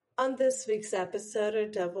On this week's episode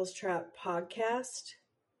of Devil's Trap Podcast,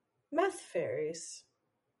 meth fairies.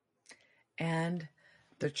 And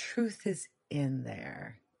the truth is in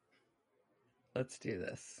there. Let's do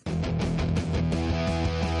this.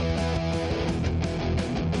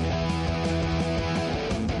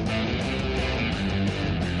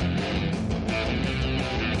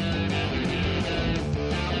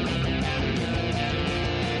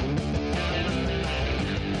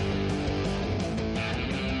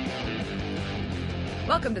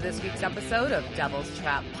 Welcome to this week's episode of Devil's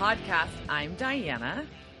Trap Podcast. I'm Diana.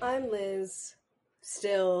 I'm Liz.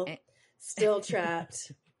 Still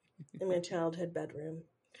trapped in my childhood bedroom.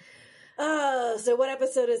 So what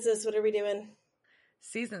episode is this? What are we doing?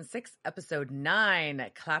 Season 6, Episode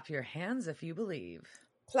 9. Clap your hands if you believe.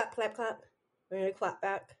 Clap, clap, clap. We're going to clap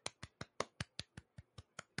back.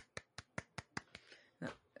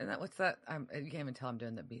 And that, what's that? You can't even tell I'm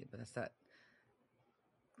doing the beat, but that's that.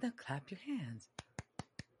 Now clap your hands.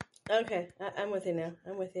 Okay, I'm with you now.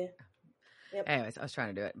 I'm with you. Yep. Anyways, I was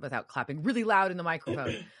trying to do it without clapping really loud in the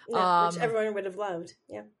microphone. Which everyone would have loved.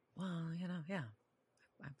 Yeah. Well, yeah.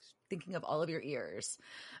 I was thinking of all of your ears.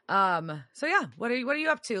 So yeah, what are you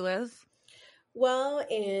up to, Liz? Well,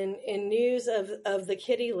 in news of the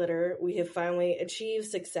kitty litter, we have finally achieved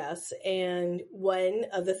success, and one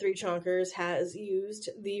of the 3 chonkers has used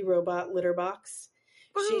the robot litter box.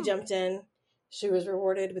 Woo-hoo. She jumped in. She was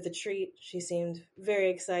rewarded with a treat. She seemed very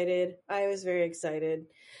excited. I was very excited.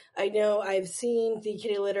 I know I've seen the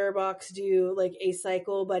kitty litter box do like a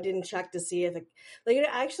cycle, but I didn't check to see if it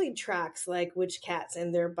actually tracks like which cat's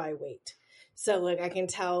in there by weight. So like I can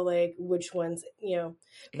tell like which ones,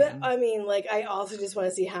 But I mean, like I also just want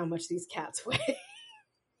to see how much these cats weigh.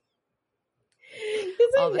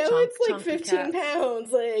 Because I know it's like 15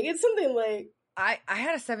 pounds. Like it's something like. I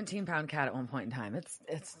had a 17-pound cat at one point in time.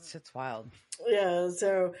 It's wild. Yeah,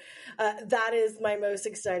 so that is my most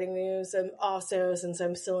exciting news. And also, since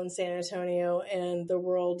I'm still in San Antonio and the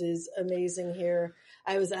world is amazing here,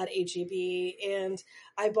 I was at HEB and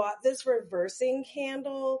I bought this reversing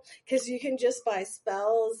candle because you can just buy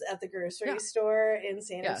spells at the grocery store in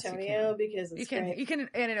San Antonio because it's great. You can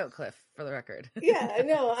antidote Cliff for the record. Yeah,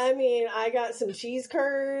 no, I mean, I got some cheese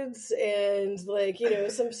curds and like,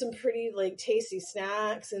 some pretty like tasty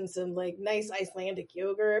snacks and some like nice Icelandic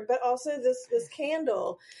yogurt, but also this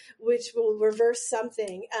candle, which will reverse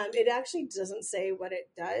something. It actually doesn't say what it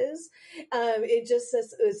does. It just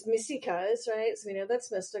says it's mysticas, right? So we know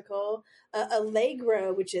that's mystical.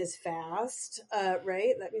 Allegro, which is fast,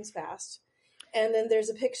 right? That means fast. And then there's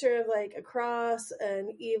a picture of like a cross,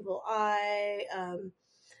 an evil eye.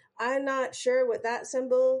 I'm not sure what that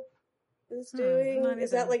symbol is doing.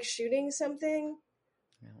 Is that like shooting something?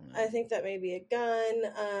 I think that may be a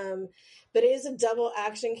gun, but it is a double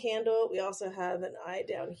action candle. We also have an eye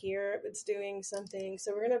down here that's doing something.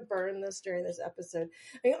 So we're going to burn this during this episode.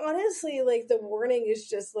 I mean, honestly, like the warning is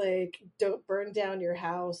just like, don't burn down your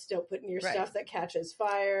house. Don't put in your stuff that catches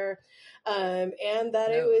fire. And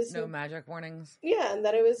that it was no magic warnings. Yeah. And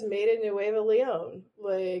that it was made in Nuevo Leon.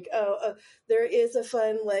 Like, there is a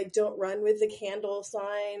fun, like, don't run with the candle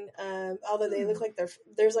sign. Although they look like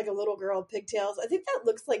there's like a little girl pigtails. I think that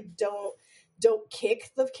looks like don't kick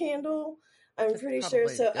the candle. I'm pretty sure.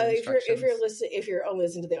 So if you're only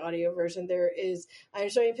listening to the audio version, I'm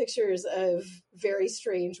showing pictures of very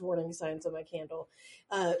strange warning signs on my candle.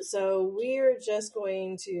 So we're just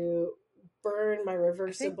going to burn my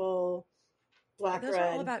reversible black red.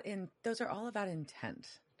 Those are all about intent.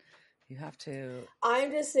 You have to.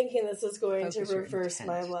 I'm just thinking this is going to reverse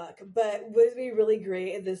my luck, but would it be really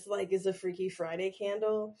great if this like is a Freaky Friday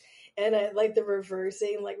candle, and I like the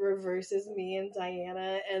reversing like reverses me and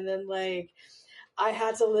Diana, and then like I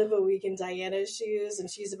had to live a week in Diana's shoes, and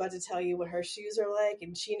she's about to tell you what her shoes are like,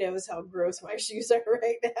 and she knows how gross my shoes are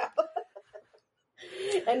right now,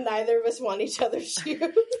 and neither of us want each other's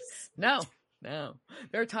shoes. No.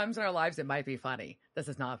 There are times in our lives it might be funny. This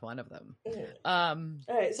is not one of them. All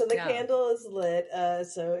right, so the candle is lit.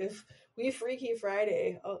 So if we Freaky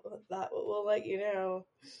Friday, that we'll let you know.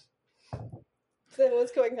 So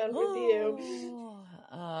what's going on with you?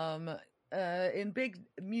 In big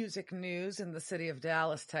music news in the city of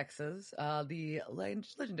Dallas, Texas, the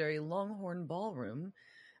legendary Longhorn Ballroom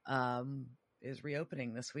is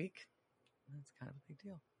reopening this week. That's kind of a big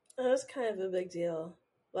deal. That's kind of a big deal.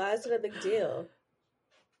 Why is it a big deal?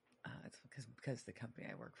 It's because the company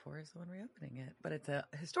I work for is the one reopening it. But it's a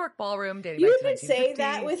historic ballroom dating You back to could say 1950.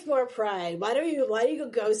 that with more pride. Why do you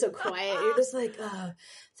go so quiet? You're just like, oh,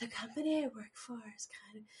 the company I work for is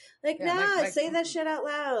kind of like, Yeah, say that shit out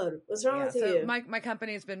loud. What's wrong with so you? my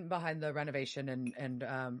company has been behind the renovation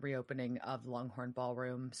and reopening of Longhorn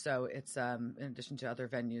Ballroom. So it's in addition to other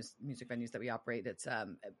music venues that we operate, it's a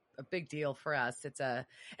big deal for us. It's a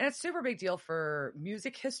super big deal for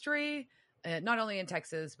music history, not only in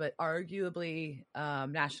Texas but arguably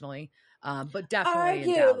nationally. But definitely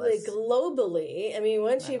in Dallas. Globally. I mean,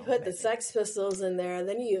 once you put the Sex Pistols in there,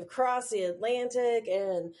 then you've crossed the Atlantic,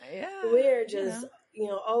 and we're just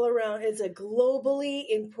all around. It's a globally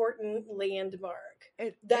important landmark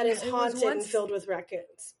that is haunted and filled with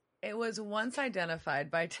raccoons. It was once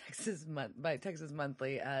identified by Texas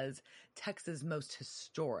Monthly as Texas' most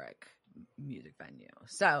historic music venue.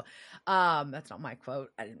 So that's not my quote.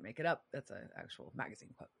 I didn't make it up. That's an actual magazine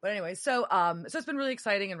quote. But anyway, so it's been really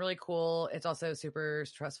exciting and really cool. It's also super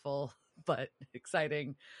stressful but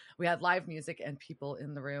exciting. We had live music and people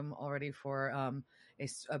in the room already for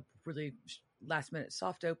a really last minute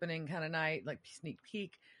soft opening kind of night, like sneak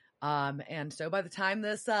peek. And so by the time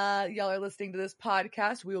this y'all are listening to this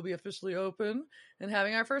podcast, we will be officially open and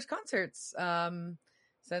having our first concerts.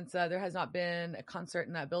 Since there has not been a concert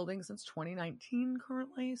in that building since 2019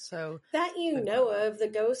 currently. So that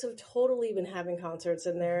the Ghosts have totally been having concerts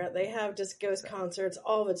in there. They have just ghost concerts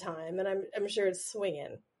all the time, and I'm sure it's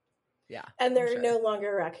swinging. Yeah. And there are no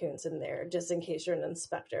longer raccoons in there, just in case you're an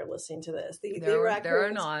inspector listening to this. There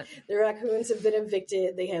are not. The raccoons have been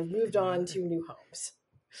evicted. They have moved on to new homes.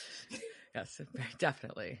 Yes,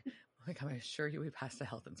 definitely. Like, I'm assure you we passed a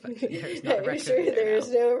health inspection. There's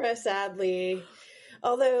no, sadly.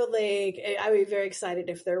 Although, like, I would be very excited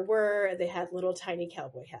if there were. They had little tiny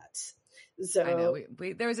cowboy hats. So I know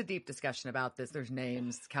there was a deep discussion about this. There's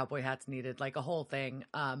names, cowboy hats needed, like a whole thing.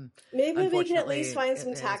 Maybe we can at least find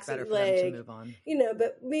some taxi,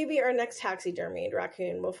 but maybe our next taxidermied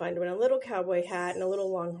raccoon will find one a little cowboy hat and a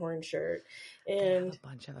little Longhorn shirt, and a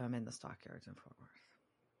bunch of them in the stockyards in Fort Worth.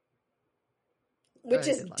 Which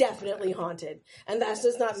is definitely haunted. And that's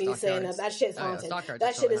just not me saying that. That shit's haunted.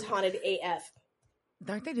 That shit is haunted AF.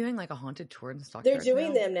 Aren't they doing like a haunted tour in the stockyards? They're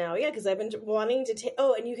doing them now, yeah, because I've been wanting to take...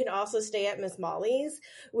 Oh, and you can also stay at Miss Molly's,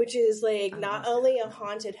 which is like not only a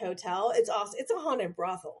haunted hotel, it's a haunted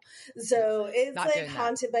brothel. So it's like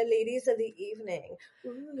haunted by ladies of the evening.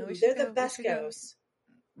 Ooh, they're the best ghosts.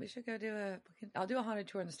 We should go I'll do a haunted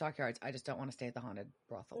tour in the stockyards. I just don't want to stay at the haunted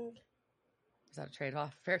brothel. Is that a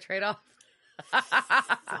trade-off? Fair trade-off?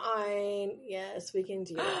 Fine. Yes, we can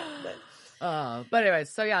do that. But anyways,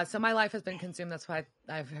 so my life has been consumed. That's why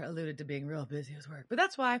I've alluded to being real busy with work. But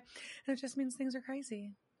that's why. And it just means things are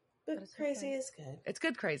crazy. But crazy is good. It's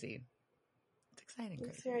good crazy. It's exciting.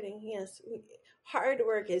 It's exciting, yes. Hard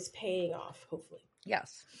work is paying off, hopefully.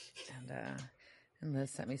 Yes. And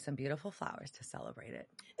Liz sent me some beautiful flowers to celebrate it.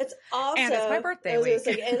 It's also... And it's my birthday week.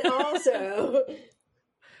 And also...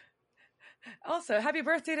 Also, happy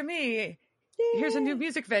birthday to me. Yay. Here's a new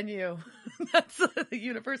music venue. That's the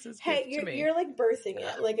universe's gift to me. You're like birthing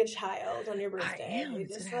it like a child on your birthday. I am. You're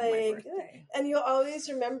just like, and you'll always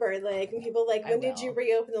remember, like, when people when did you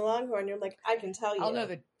reopen the Longhorn? You're like, I can tell you.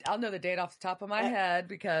 I'll know the date off the top of my head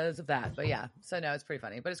because of that. But yeah, so no, it's pretty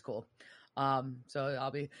funny, but it's cool. So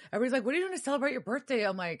everybody's like, what are you doing to celebrate your birthday?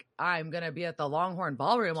 I'm like, I'm going to be at the Longhorn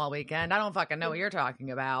Ballroom all weekend. I don't fucking know what you're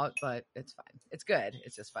talking about, but it's fine. It's good.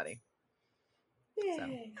 It's just funny. Yay. So,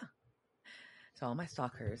 yeah. So all my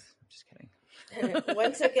stalkers, I'm just kidding.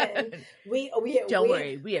 Once again, we don't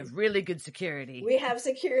worry. We have really good security. We have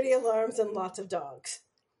security alarms and lots of dogs.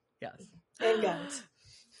 Yes. And guns.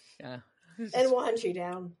 Yeah. And we'll hunt you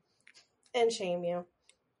down and shame you.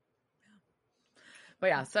 But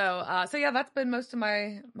yeah, so yeah, that's been most of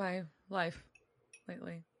my life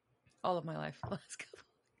lately. All of my life, last couple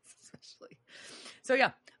weeks especially. So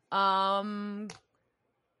yeah.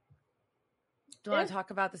 Do you want to talk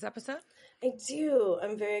about this episode? I do.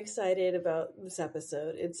 I'm very excited about this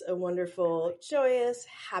episode. It's a wonderful, joyous,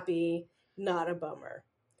 happy, not a bummer.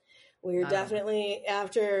 We're definitely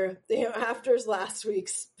after last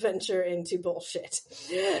week's venture into bullshit,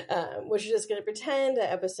 we're just going to pretend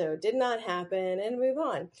the episode did not happen and move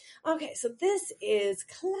on. Okay, so this is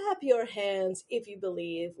Clap Your Hands If You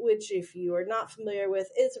Believe, which, if you are not familiar with,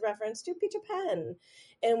 is a reference to Peter Pan,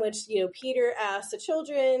 in which, Peter asked the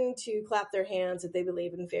children to clap their hands if they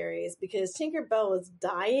believe in fairies because Tinker Bell was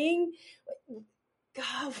dying.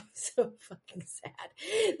 God, was so fucking sad.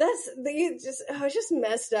 It's just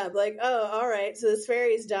messed up. Like, oh, all right, so this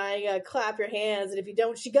fairy's dying. Clap your hands, and if you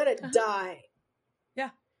don't, she's gonna die.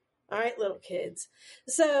 Yeah. All right, little kids.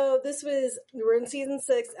 So we're in season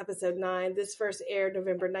 6, episode 9. This first aired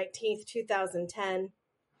November 19th, 2010.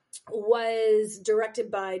 Was directed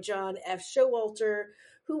by John F. Showalter,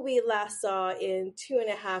 who we last saw in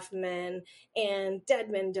 2.5 Men and Dead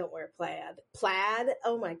Men Don't Wear Plaid. Plaid?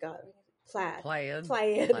 Oh my God. Plaid.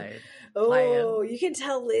 Oh, you can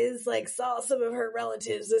tell Liz saw some of her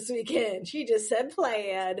relatives this weekend. She just said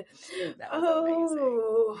plaid. That was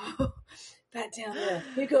amazing. Pat down there.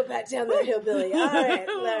 You go pat down there, hillbilly. All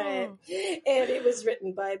right. And it was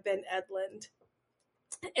written by Ben Edlund.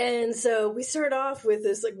 And so we start off with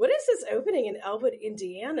this, what is this opening in Elwood,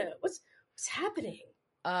 Indiana? What's happening?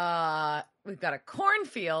 We've got a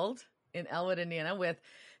cornfield in Elwood, Indiana, with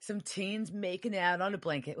some teens making out on a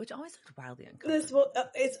blanket, which always looked wildly uncomfortable.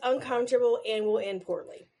 It's uncomfortable and will end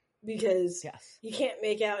poorly because you can't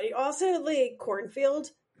make out. Also,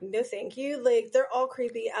 cornfield. No, thank you. They're all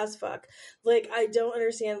creepy as fuck. I don't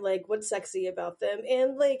understand, what's sexy about them.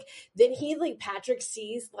 And, then Patrick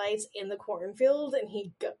sees lights in the cornfield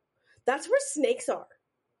and that's where snakes are.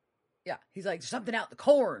 Yeah. He's like, something out the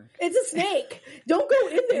corn. It's a snake. Don't go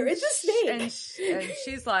in there. It's a snake. And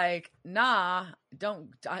she's like, nah, don't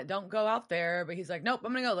go out there. But he's like, nope,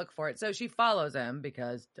 I'm going to go look for it. So she follows him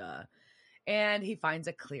because, duh. And he finds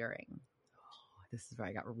a clearing. Oh, this is where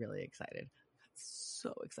I got really excited.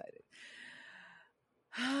 So excited.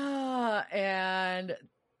 And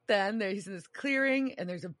then he's in this clearing and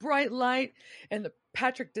there's a bright light and the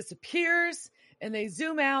Patrick disappears and they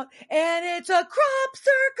zoom out and it's a crop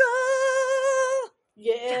circle.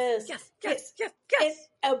 Yes. It's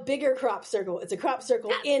a bigger crop circle. It's a crop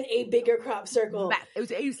circle in a bigger crop circle. It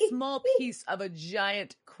was a small piece of a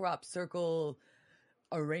giant crop circle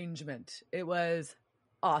arrangement. It was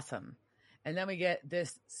awesome. And then we get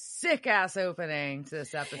this sick-ass opening to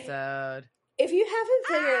this episode. If you haven't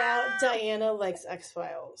figured out, Diana likes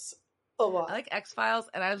X-Files a lot. I like X-Files,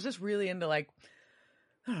 and I was just really into, I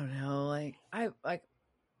don't know,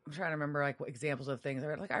 I'm trying to remember, what examples of things. I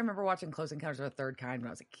remember watching Close Encounters of a Third Kind when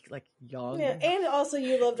I was, young. Yeah, and also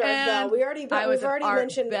you loved Art Bell. We've already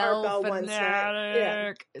mentioned Art Bell once.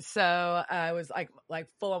 Yeah. So I was,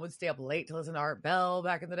 full on would stay up late to listen to Art Bell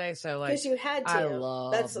back in the day. So, because you had to. I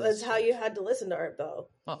love That's how you had to listen to Art Bell.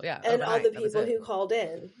 Well, yeah. And all the people who called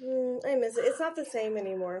in. I miss it. It's not the same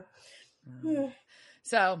anymore.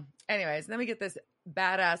 So, anyways, then we get this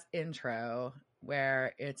badass intro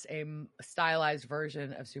where it's a stylized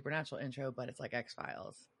version of Supernatural intro, but it's like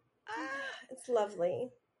X-Files. It's lovely.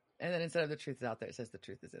 And then instead of the truth is out there, it says the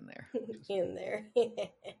truth is in there. In there.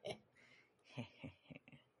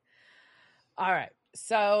 All right.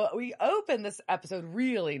 So we open this episode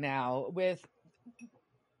really now with,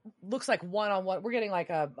 looks like one-on-one. We're getting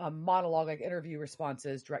a monologue, interview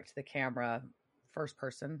responses direct to the camera. First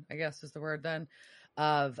person, I guess is the word then.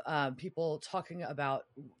 Of people talking about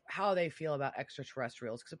how they feel about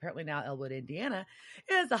extraterrestrials, because apparently now Elwood, Indiana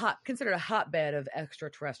is considered a hotbed of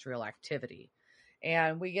extraterrestrial activity.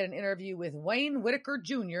 And we get an interview with Wayne Whitaker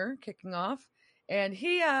Jr. kicking off, and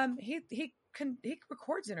he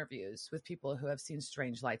records interviews with people who have seen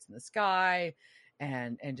strange lights in the sky,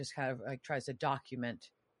 and just kind of tries to document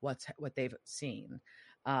what they've seen.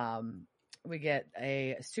 We get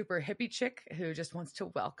a super hippie chick who just wants to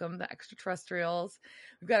welcome the extraterrestrials.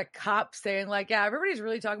 We've got a cop saying yeah, everybody's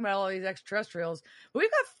really talking about all these extraterrestrials, but we've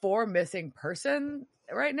got 4 missing person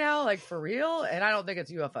right now, for real. And I don't think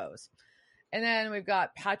it's UFOs. And then we've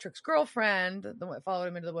got Patrick's girlfriend that followed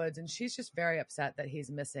him into the woods. And she's just very upset that he's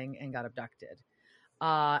missing and got abducted.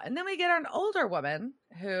 And then we get an older woman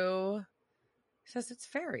who says it's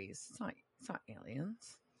fairies. It's not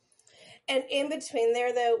aliens. And in between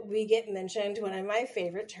there, though, we get mentioned one of my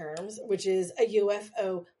favorite terms, which is a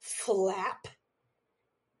UFO flap.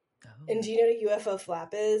 Oh. And do you know what a UFO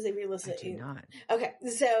flap is? If you listen, I do not. Okay,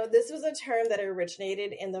 so this was a term that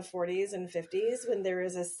originated in the 40s and 50s when there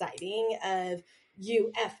was a sighting of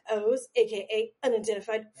UFOs, aka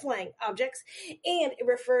unidentified flying objects, and it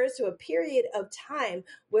refers to a period of time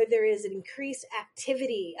where there is an increased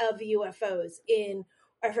activity of UFOs in.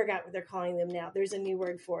 I forgot what they're calling them now. There's a new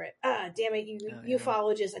word for it. Damn it,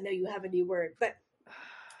 ufologists. I know you have a new word. But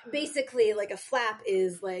basically, a flap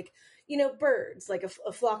is birds,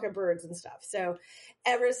 a flock of birds and stuff. So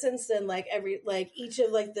ever since then, each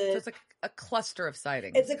of the... So it's a cluster of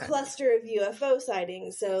sightings. It's a cluster of UFO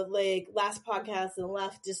sightings. So last podcast on the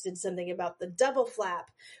left just did something about the double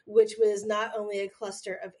flap, which was not only a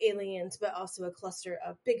cluster of aliens, but also a cluster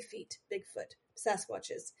of Bigfoot,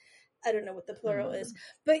 Sasquatches. I don't know what the plural is,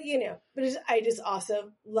 but I just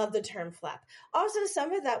also love the term flap. Also,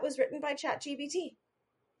 some of that was written by ChatGPT.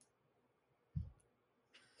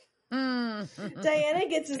 Diana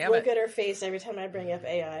gets this look at her face every time I bring up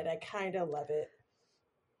AI, and I kind of love it.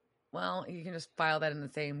 Well, you can just file that in the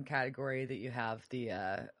same category that you have the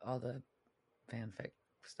all the fanfic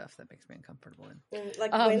stuff that makes me uncomfortable in.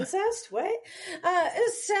 Like incest? What?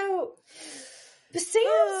 So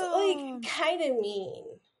Sam's like kind of mean.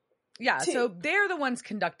 Yeah, so they're the ones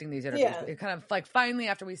conducting these interviews. Yeah. It kind of like finally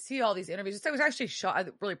after we see all these interviews, it was actually shot,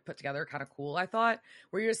 really put together, kind of cool, I thought,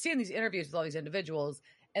 where you're seeing these interviews with all these individuals,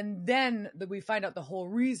 and then we find out the whole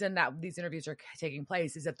reason that these interviews are taking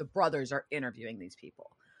place is that the brothers are interviewing these people.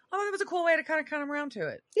 I thought it was a cool way to kind of come around to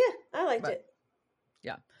it. Yeah, I liked it.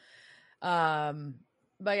 Yeah.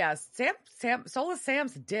 But yeah, Soulless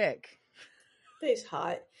Sam's dick. He's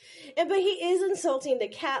hot. But he is insulting the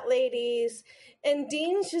cat ladies. And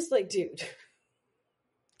Dean's just like, dude.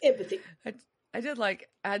 Empathy. I did like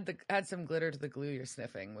add some glitter to the glue you're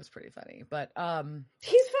sniffing was pretty funny. But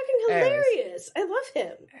he's fucking hilarious. I love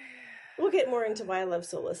him. We'll get more into why I love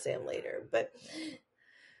Soulless Sam later. But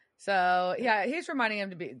so yeah, Dean's reminding him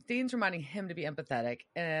to be empathetic,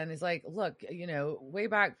 and he's like, look, way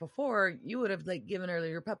back before you would have like given her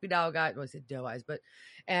your puppy dog I said doe eyes, but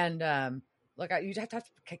look, you'd have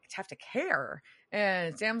to care.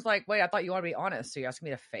 And Sam's like, wait, I thought you want to be honest, so you're asking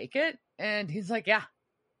me to fake it? And he's like, yeah,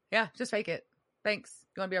 just fake it. Thanks.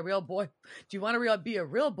 You want to be a real boy? Do you want to be a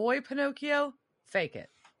real boy, Pinocchio? Fake it.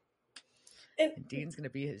 And Dean's going to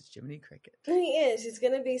be his Jiminy Cricket. He is. He's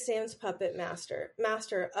going to be Sam's puppet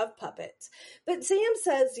master of puppets. But Sam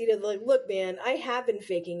says, like, look, man, I have been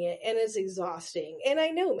faking it, and it's exhausting. And I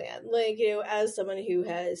know, man, like, as someone who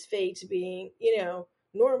has faked being,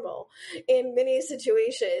 normal in many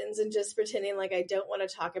situations and just pretending like I don't want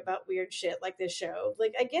to talk about weird shit like this show.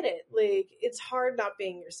 Like, I get it. Like, it's hard not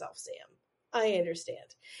being yourself, Sam. I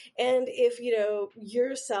understand. And if,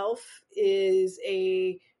 yourself is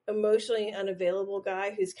a emotionally unavailable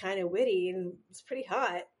guy who's kind of witty and it's pretty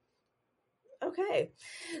hot. Okay.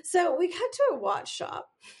 So we cut to a watch shop.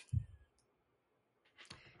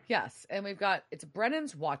 Yes. And it's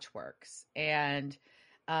Brennan's Watchworks. And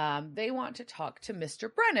they want to talk to Mr.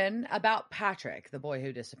 Brennan about Patrick, the boy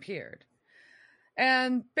who disappeared.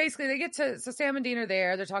 And basically they get so Sam and Dean are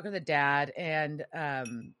there. They're talking to the dad, and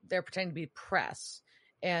they're pretending to be press.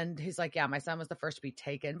 And he's like, yeah, my son was the first to be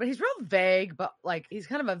taken. But he's real vague, but like he's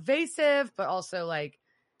kind of evasive, but also like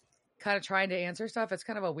kind of trying to answer stuff. It's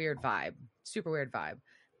kind of a weird vibe, super weird vibe.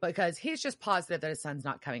 Because he's just positive that his son's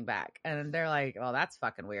not coming back. And they're like, well, that's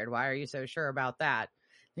fucking weird. Why are you so sure about that?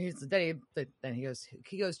 Then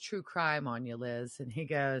he goes true crime on you, Liz. And he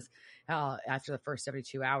goes, after the first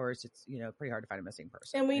 72 hours, it's, pretty hard to find a missing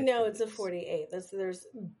person. And we know it's a 48. There's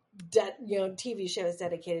TV shows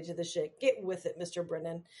dedicated to the shit. Get with it, Mr.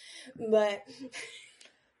 Brennan. But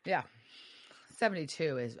yeah,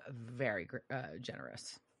 72 is very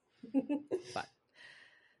generous.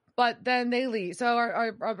 But then they leave. So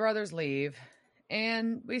our brothers leave.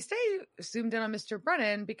 And we stay zoomed in on Mr.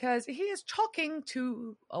 Brennan because he is talking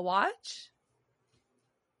to a watch.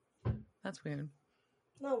 That's weird.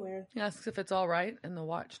 Not weird. He asks if it's all right, and the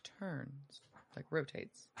watch turns, like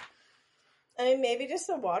rotates. I mean, maybe just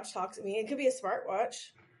the watch talks. I mean, it could be a smartwatch.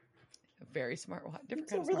 A very smart watch.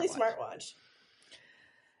 It's a really smart watch.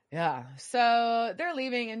 Yeah. So they're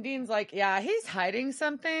leaving, and Dean's like, yeah, he's hiding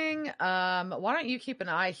something. Why don't you keep an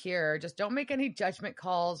eye here? Just don't make any judgment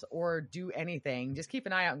calls or do anything. Just keep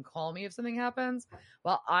an eye out and call me if something happens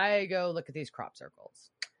while I go look at these crop circles.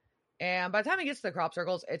 And by the time he gets to the crop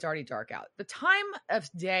circles, it's already dark out. The time of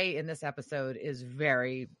day in this episode is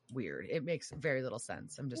very weird. It makes very little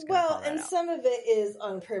sense. I'm just going to call that out. Some of it is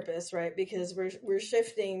on purpose, right? Because we're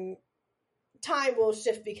shifting. Time will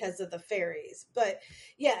shift because of the fairies. But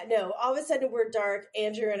yeah, no, all of a sudden we're dark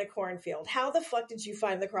and you're in a cornfield. How the fuck did you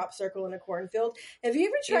find the crop circle in a cornfield? Have you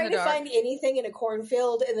ever tried to find anything in a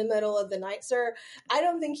cornfield in the middle of the night, sir? I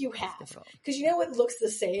don't think you have. Because it looks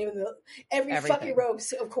the same. Everything. Fucking row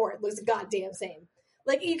of corn looks the goddamn same.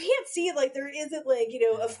 Like, you can't see it. Like, there isn't, like,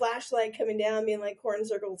 a flashlight coming down being like, corn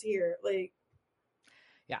circles here. Like,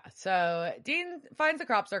 yeah, so Dean finds the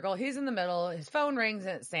crop circle. He's in the middle. His phone rings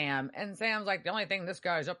and it's Sam. And Sam's like, the only thing this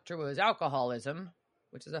guy's up to is alcoholism,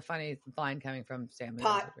 which is a funny line coming from Sam.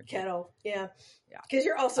 Pot, kettle, yeah. Because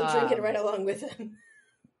you're also drinking right along with him.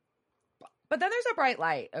 But then there's a bright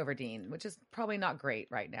light over Dean, which is probably not great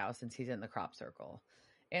right now since he's in the crop circle.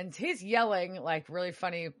 And he's yelling, like, really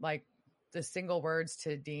funny, like, the single words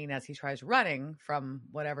to Dean as he tries running from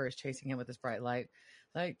whatever is chasing him with this bright light.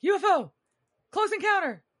 Like, UFO! Close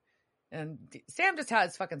encounter. And Sam just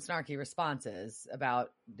has fucking snarky responses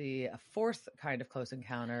about the fourth kind of close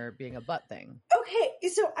encounter being a butt thing. Okay,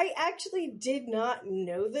 so I actually did not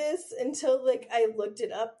know this until like I looked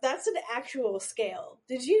it up. That's an actual scale.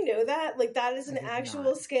 Did you know that? Like that is an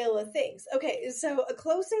actual scale of things. Okay, so a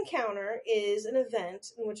close encounter is an event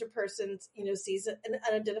in which a person, sees an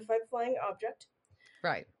unidentified flying object.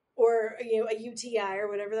 Right. Or, a UTI or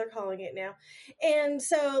whatever they're calling it now. And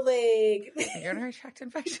so like urinary tract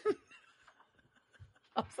infection.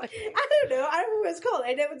 I don't know. I don't know what it's called.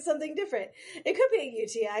 I know it's something different. It could be a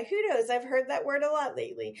UTI. Who knows? I've heard that word a lot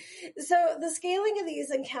lately. So the scaling of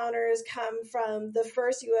these encounters come from the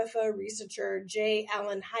first UFO researcher, J.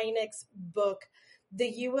 Allen Hynek's book,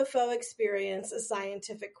 The UFO Experience, A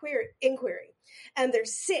Scientific Inquiry. And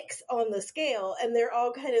there's 6 on the scale, and they're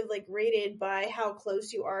all kind of like rated by how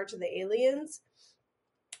close you are to the aliens.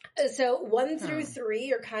 So 1 through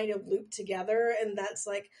 3 are kind of looped together, and that's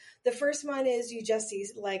like the first one is you just see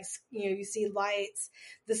like you see lights.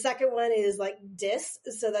 The second one is like discs,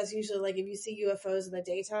 so that's usually like if you see UFOs in the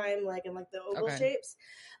daytime, like in like the oval shapes.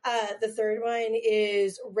 The third one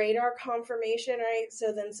is radar confirmation, right?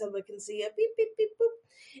 So then someone can see a beep beep beep boop,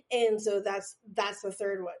 and so that's the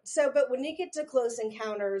third one. So, but when you get to close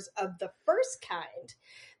encounters of the first kind,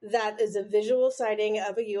 that is a visual sighting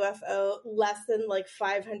of a UFO less than like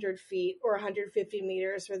 500 feet or 150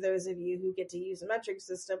 meters for those of you who get to use a metric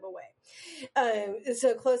system away.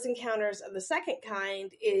 So close encounters of the second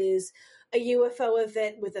kind is a UFO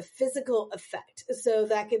event with a physical effect. So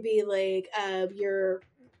that could be like your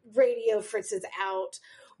radio fritzes out,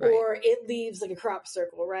 right, or it leaves like a crop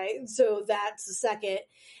circle, right? So that's the second.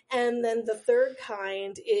 And then the third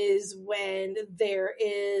kind is when there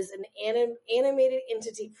is an animated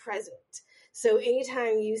entity present. So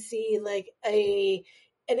anytime you see like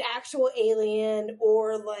an actual alien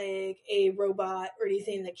or like a robot or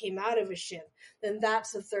anything that came out of a ship, then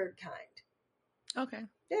that's the third kind. Okay.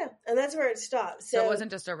 Yeah, and that's where it stops. So it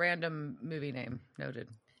wasn't just a random movie name. Noted.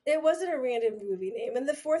 It wasn't a random movie name. And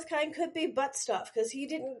the fourth kind could be butt stuff because he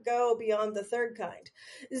didn't go beyond the third kind.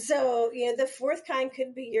 So, the fourth kind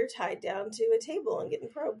could be you're tied down to a table and getting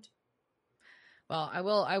probed. Well, I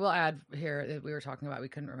will add here that we were talking about, we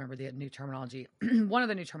couldn't remember the new terminology. One of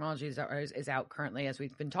the new terminologies that is out currently, as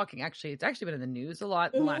we've been talking, actually, it's actually been in the news a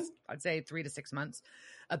lot in the last, I'd say 3 to 6 months,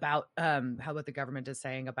 about what the government is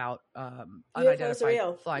saying about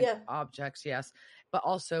unidentified flying objects, yes, but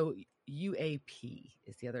also UAP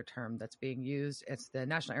is the other term that's being used. It's the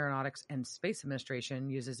National Aeronautics and Space Administration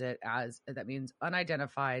uses it as, that means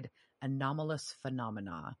unidentified anomalous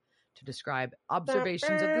phenomena to describe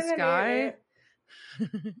observations of the sky.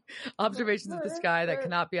 Observations of the sky that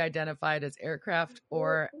cannot be identified as aircraft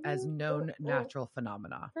or as known natural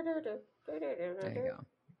phenomena. There you go.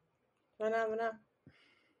 Phenomena.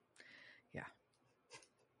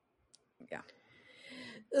 Yeah.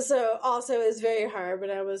 So also it's very hard when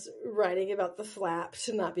I was writing about the flap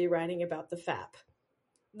to not be writing about the FAP.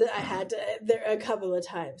 I had to, there a couple of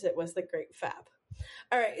times it was the great FAP.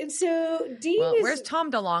 All right, and so Dean is... Where's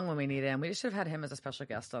Tom DeLonge when we need him? We just should have had him as a special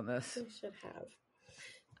guest on this. We should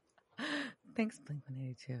have. Thanks,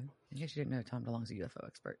 Blink-182. In case you didn't know, Tom DeLonge's a UFO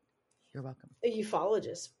expert. You're welcome. A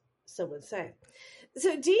ufologist, some would say.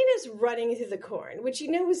 So Dean is running through the corn, which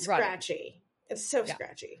is scratchy. It's so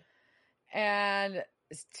scratchy. And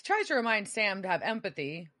tries to remind Sam to have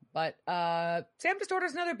empathy, but Sam just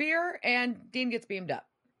orders another beer, and Dean gets beamed up.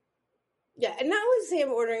 Yeah, and not only Sam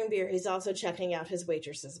ordering beer, he's also checking out his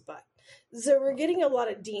waitress's butt. So we're getting a lot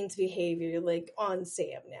of Dean's behavior, like, on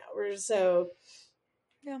Sam now.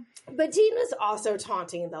 Yeah. But Dean was also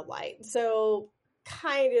taunting the light. So,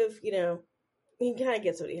 kind of, he kind of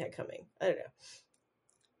gets what he had coming. I don't know.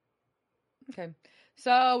 Okay.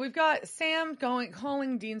 So we've got Sam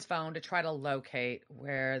calling Dean's phone to try to locate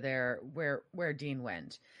where Dean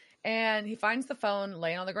went. And he finds the phone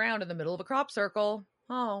laying on the ground in the middle of a crop circle.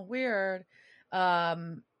 Oh, weird.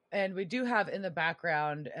 And we do have in the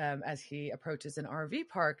background, as he approaches an RV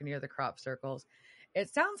park near the crop circles,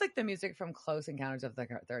 it sounds like the music from Close Encounters of the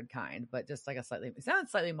Third Kind, but just like it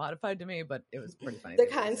sounds slightly modified to me, but it was pretty funny. The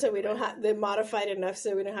kind so we don't have, they're modified enough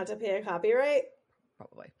so we don't have to pay a copyright?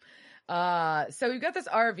 Probably. So we've got this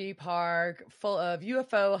RV park full of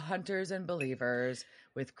UFO hunters and believers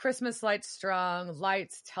with Christmas lights strung,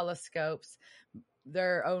 lights, telescopes,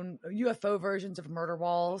 their own UFO versions of murder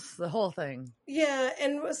walls, the whole thing. Yeah,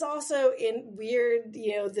 and it was also in weird,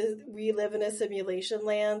 we live in a simulation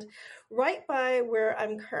land. Right by where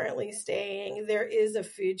I'm currently staying, there is a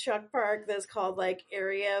food truck park that's called like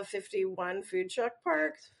Area 51 Food Truck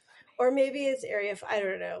Park. or maybe it's I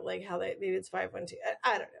don't know, like how maybe it's 512.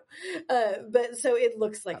 I don't know. But so it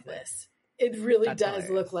looks like this. It really That's does hilarious.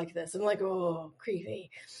 look like this. I'm like, oh, creepy.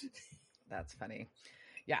 That's funny.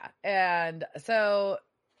 Yeah. And so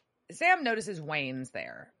Sam notices Wayne's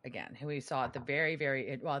there again, who we saw at the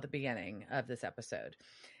at the beginning of this episode.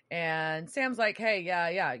 And Sam's like, hey,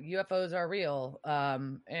 yeah, UFOs are real.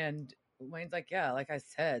 And Wayne's like, yeah, like I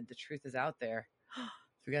said, the truth is out there.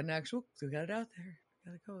 We got it out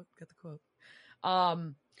there. Got the quote.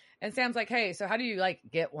 And Sam's like, hey, so how do you like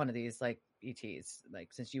get one of these like ETs,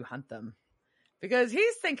 like since you hunt them? Because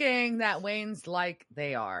he's thinking that Wayne's like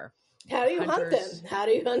they are. How do you hunt them? How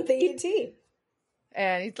do you hunt the ET?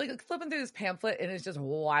 And he's like flipping through this pamphlet and is just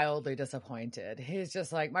wildly disappointed. He's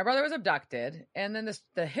just like, my brother was abducted. And then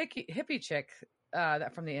the hippie chick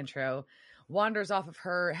that from the intro wanders off of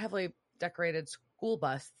her heavily decorated school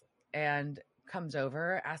bus and comes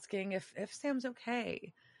over asking if Sam's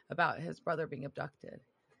okay about his brother being abducted.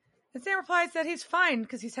 And Sam replies that he's fine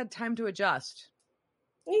because he's had time to adjust.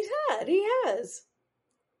 He has.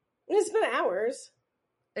 It's been hours.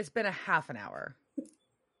 It's been a half an hour.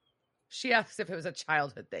 She asks if it was a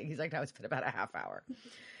childhood thing. He's like, no, it's been about a half hour.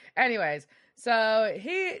 Anyways, so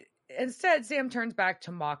Sam turns back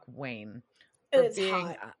to mock Wayne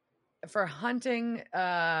for hunting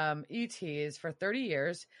ETs for 30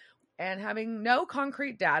 years and having no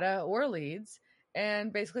concrete data or leads.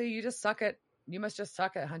 And basically you must just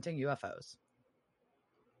suck at hunting UFOs.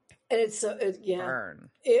 And it's burn.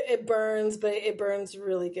 It burns, but it burns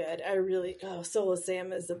really good. Soulless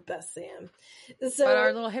Sam is the best Sam. So, but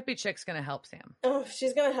our little hippie chick's gonna help Sam. Oh,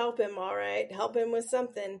 she's gonna help him, all right. Help him with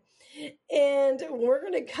something. And we're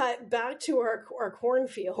gonna cut back to our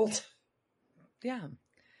cornfield. Yeah.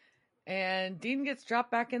 And Dean gets dropped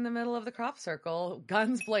back in the middle of the crop circle,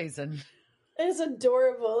 guns blazing. And it's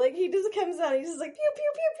adorable. Like he just comes out, he's just like pew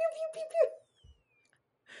pew pew pew pew pew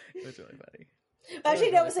pew. It was really funny.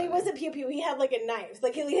 Actually, no, so he wasn't pew pew. He had like a knife.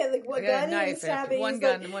 Like he had like one gun and stabbing. One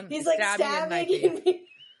gun. He's like stabbing.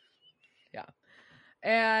 Yeah.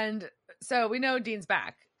 And so we know Dean's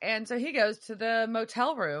back. And so he goes to the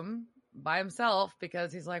motel room by himself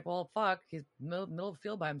because he's like, well, fuck. He's middle of the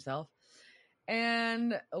field by himself.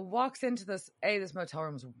 And walks into this motel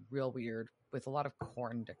room is real weird with a lot of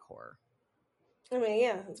corn decor. I mean,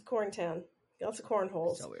 yeah, it's corn town. Lots of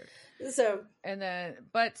cornholes. So weird.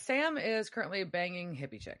 But Sam is currently banging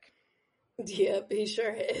hippie chick. Yep, he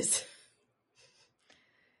sure is.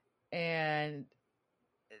 And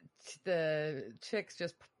the chick's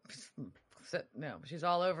just she's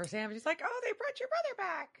all over Sam. She's like, oh, they brought your brother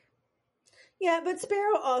back. Yeah, but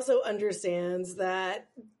Sparrow also understands that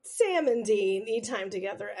Sam and Dean need time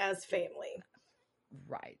together as family.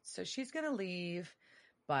 Right. So she's going to leave,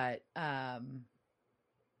 but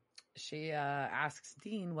she asks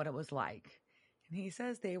Dean what it was like. And he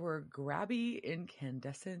says they were grabby,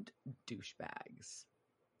 incandescent douchebags.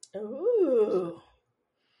 Ooh.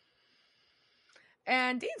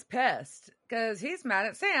 And Dean's pissed because he's mad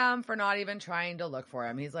at Sam for not even trying to look for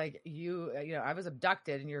him. He's like, I was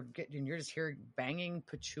abducted and you're just here banging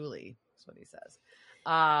patchouli. That's what he says.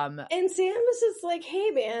 And Sam is just like,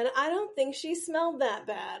 hey man, I don't think she smelled that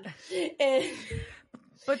bad.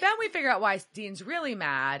 But then we figure out why Dean's really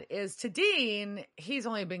mad is to Dean, he's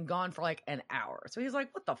only been gone for like an hour. So he's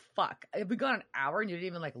like, what the fuck? I've been gone an hour and you didn't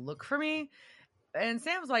even like look for me? And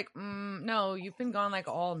Sam's like, no, you've been gone like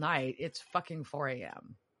all night. It's fucking 4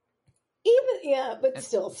 a.m. But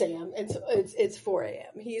still, Sam, it's 4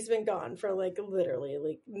 a.m. He's been gone for like literally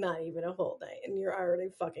like not even a whole night, and you're already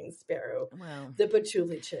fucking Sparrow, the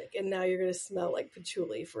patchouli chick, and now you're gonna smell like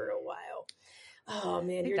patchouli for a while. Oh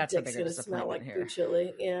man, your dick's gonna smell like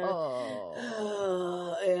patchouli. Yeah.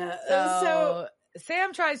 Oh, yeah. So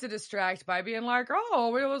Sam tries to distract by being like,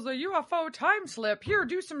 oh, it was a UFO time slip. Here,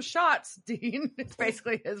 do some shots, Dean. It's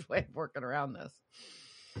basically his way of working around this.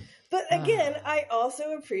 But again, I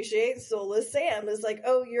also appreciate Soulless Sam is like,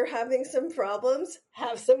 oh, you're having some problems?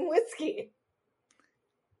 Have some whiskey.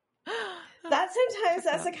 That's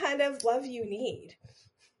the kind of love you need.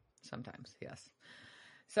 Sometimes, yes.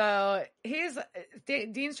 So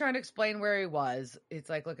Dean's trying to explain where he was. It's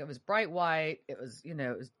like, look, it was bright white. It was,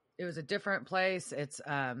 it was a different place. It's,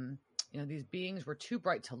 these beings were too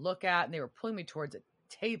bright to look at and they were pulling me towards a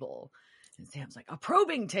table. And Sam's like, a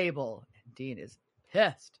probing table. And Dean is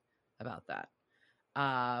pissed about that.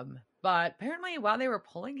 But apparently while they were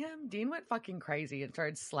pulling him, Dean went fucking crazy and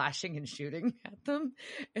started slashing and shooting at them.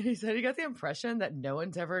 And he said he got the impression that no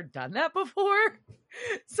one's ever done that before.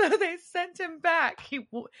 So they sent him back. He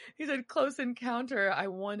said, close encounter. I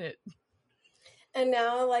won it. And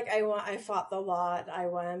now, like, I fought the lot, I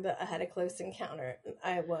won, but I had a close encounter, and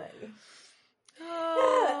I won.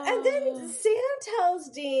 Yeah, and then Sam tells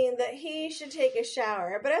Dean that he should take a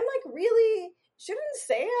shower, but I'm like, really?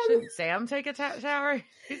 Shouldn't Sam take a shower?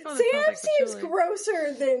 Sam seems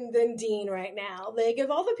grosser than Dean right now. Like, of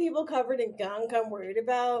all the people covered in gunk I'm worried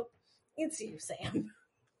about, it's you, Sam.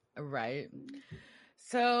 Right.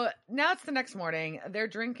 So now it's the next morning. They're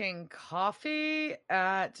drinking coffee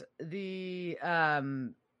at the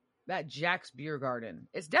at Jack's Beer Garden.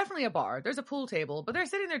 It's definitely a bar. There's a pool table, but they're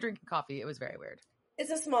sitting there drinking coffee. It was very weird. It's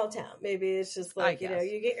a small town. Maybe it's just like, you know,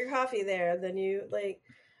 you get your coffee there, then you like.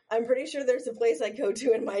 I'm pretty sure there's a place I go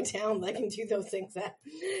to in my town that can do those things at.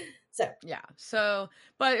 So yeah. So,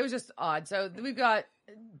 but it was just odd. So we've got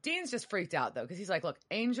Dean's just freaked out though, because he's like, look,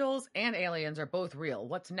 angels and aliens are both real.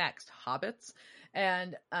 What's next? Hobbits?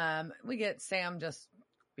 And we get Sam just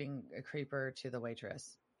being a creeper to the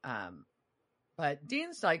waitress. But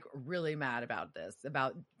Dean's like really mad about this,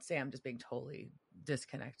 about Sam just being totally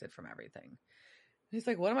disconnected from everything. He's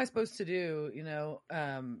like, what am I supposed to do? You know,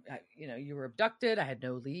 you were abducted. I had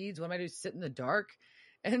no leads. What am I to do? Sit in the dark?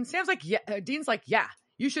 And Sam's like, yeah. Dean's like, yeah,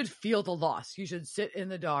 you should feel the loss. You should sit in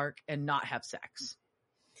the dark and not have sex.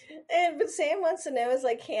 But Sam wants to know is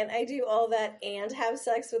like, can I do all that and have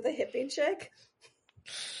sex with a hippie chick?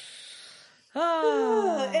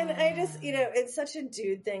 And I just, you know, it's such a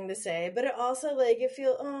dude thing to say, but it also like you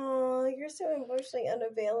feel, oh, you're so emotionally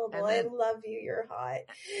unavailable. Then, I love you. You're hot.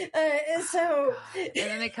 And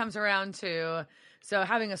then it comes around to, so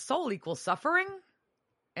having a soul equals suffering,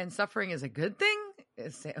 and suffering is a good thing.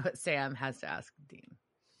 Is what Sam has to ask Dean.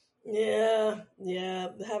 Yeah.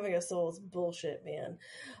 Having a soul is bullshit, man.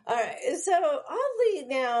 All right. So oddly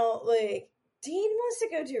now, like Dean wants to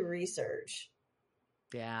go do research.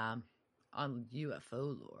 Yeah. On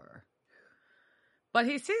UFO lore. But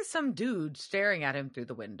he sees some dude staring at him through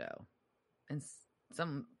the window. And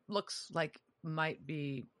some looks like might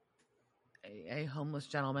be a homeless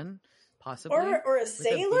gentleman, possibly. Or a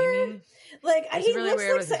sailor. Like it's he really looks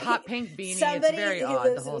weird like with his hot pink beanie. Somebody it's very who odd,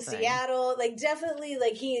 lives the whole in thing. Seattle. Like definitely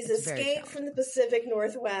like he's escaped from the Pacific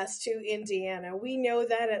Northwest to Indiana. We know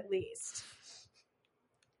that at least.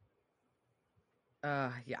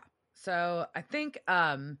 Yeah. So I think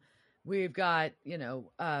we've got,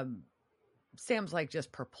 Sam's like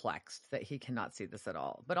just perplexed that he cannot see this at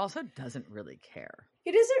all, but also doesn't really care.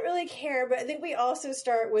 He doesn't really care, but I think we also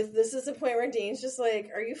start with this is the point where Dean's just like,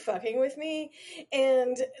 are you fucking with me?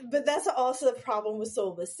 But that's also the problem with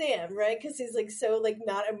Soulless Sam, right? Because he's like so like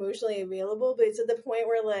not emotionally available, but it's at the point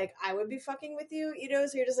where like I would be fucking with you,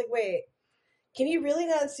 so you're just like, wait, can you really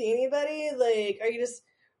not see anybody? Like, are you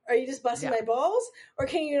just busting my balls? Or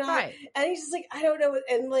can you not? Right. And he's just like, I don't know.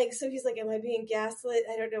 And like, so he's like, am I being gaslit?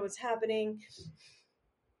 I don't know what's happening.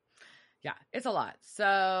 Yeah, it's a lot.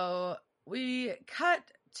 So we cut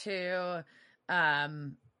to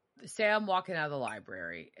Sam walking out of the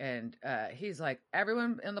library. And he's like,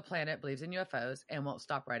 everyone on the planet believes in UFOs and won't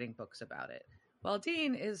stop writing books about it. Well,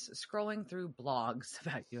 Dean is scrolling through blogs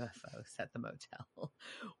about UFOs at the motel,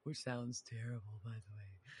 which sounds terrible, by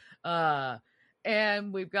the way.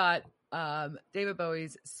 And we've got David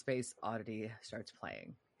Bowie's Space Oddity starts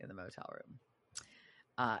playing in the motel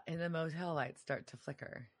room. And the motel lights start to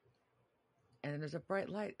flicker. And then there's a bright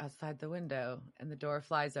light outside the window, and the door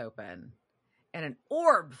flies open. And an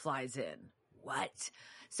orb flies in. What?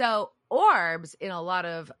 So orbs, in a lot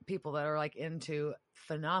of people that are like into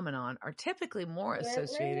phenomenon, are typically more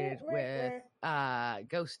associated with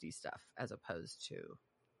ghosty stuff as opposed to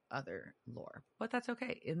other lore. But that's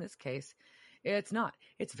okay. In this case, it's not.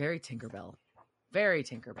 It's very Tinkerbell. Very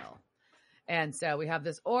Tinkerbell. And so we have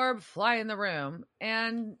this orb fly in the room,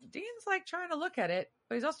 and Dean's like trying to look at it,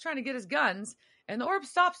 but he's also trying to get his guns, and the orb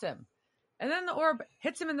stops him. And then the orb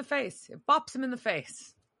hits him in the face. It bops him in the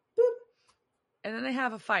face. Boop. And then they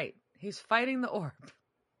have a fight. He's fighting the orb.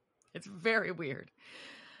 It's very weird.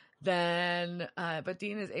 Then, but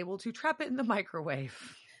Dean is able to trap it in the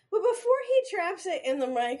microwave. But before he traps it in the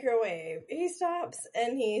microwave, he stops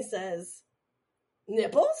and he says,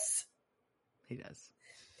 nipples? He does.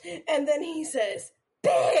 And then he says,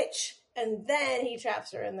 bitch! And then he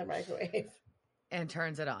traps her in the microwave. And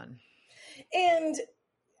turns it on. And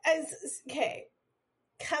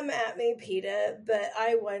come at me, PETA, but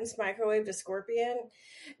I once microwaved a scorpion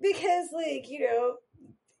because,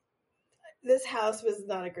 this house was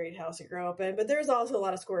not a great house to grow up in, but there's also a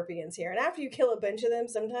lot of scorpions here. And after you kill a bunch of them,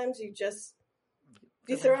 sometimes you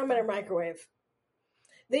throw them in a microwave.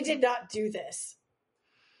 They did not do this.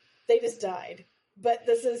 They just died. But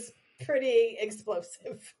this is pretty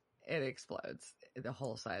explosive. It explodes the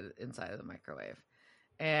whole inside of the microwave.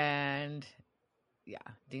 And yeah,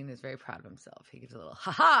 Dean is very proud of himself. He gives a little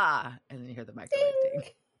ha-ha, and then you hear the microwave ding.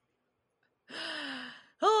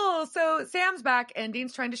 Oh, so Sam's back, and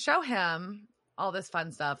Dean's trying to show him all this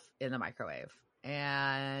fun stuff in the microwave.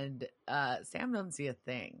 And Sam doesn't see a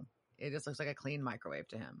thing. It just looks like a clean microwave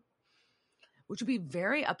to him, which would be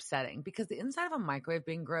very upsetting because the inside of a microwave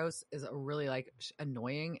being gross is a really like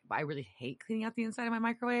annoying. I really hate cleaning out the inside of my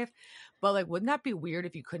microwave. But like, wouldn't that be weird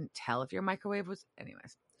if you couldn't tell if your microwave was?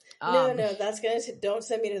 Anyways. No, that's don't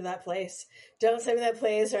send me to that place. Don't send me to that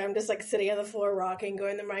place, or I'm just like sitting on the floor rocking,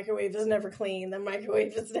 going, the microwave is never clean. The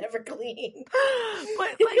microwave is never clean.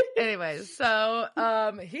 But like, anyways, so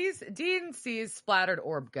Dean sees splattered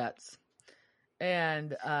orb guts,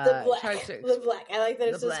 and the black. tries to The black. I like that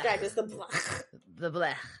it's described as the black. The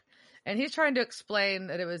black. And he's trying to explain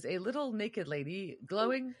that it was a little naked lady,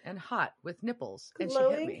 glowing and hot with nipples, and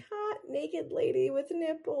glowing, she hit me. Hot naked lady with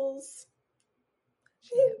nipples.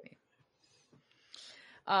 She hit me.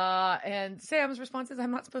 And Sam's response is, I'm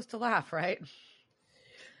not supposed to laugh, right?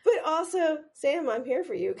 But also, Sam, I'm here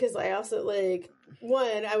for you, because I also, like,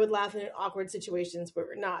 one, I would laugh in awkward situations, but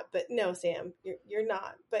we're not. But no, Sam, you're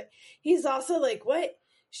not. But he's also like, what?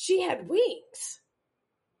 She had wings.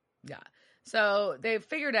 Yeah. So they've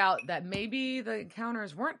figured out that maybe the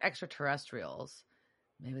encounters weren't extraterrestrials.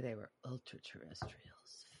 Maybe they were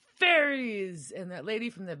ultra-terrestrials. Fairies! And that lady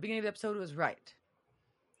from the beginning of the episode was right.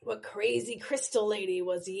 What crazy crystal lady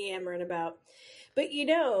was yammering about. But you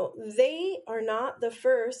know, they are not the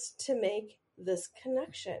first to make this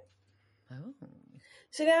connection. Oh.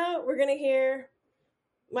 So now we're going to hear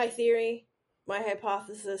my theory, my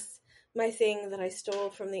hypothesis, my thing that I stole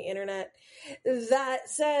from the internet that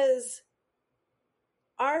says,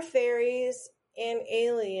 are fairies and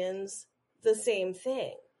aliens the same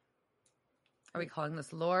thing? Are we calling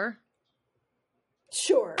this lore?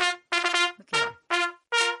 Sure. That's lore.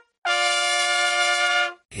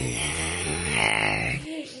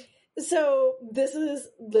 So this is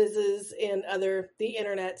Liz's and the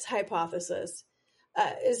internet's hypothesis.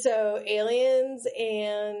 So aliens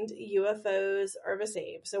and UFOs are the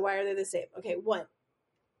same. So why are they the same? Okay, one,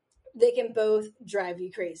 they can both drive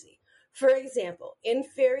you crazy. For example, in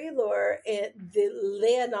fairy lore, the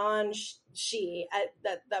Leonon she,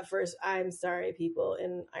 that first, I'm sorry, people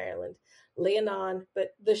in Ireland, Leonon,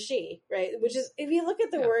 but the she, right? Which is, if you look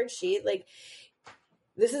at the word she, like,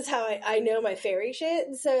 this is how I know my fairy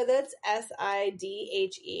shit. So that's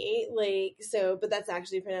SIDHE, like, so, but that's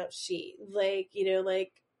actually pronounced she, like a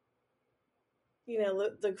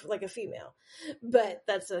female, but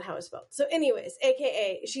that's not how it's spelled. So anyways,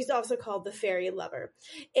 AKA, she's also called the fairy lover,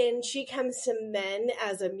 and she comes to men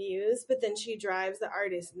as a muse, but then she drives the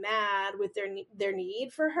artist mad with their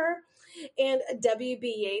need for her. And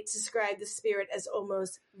W.B. Yeats described the spirit as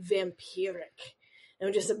almost vampiric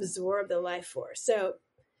and just absorb the life force. So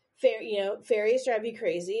fairies drive you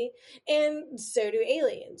crazy, and so do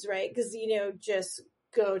aliens, right? Because, just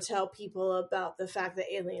go tell people about the fact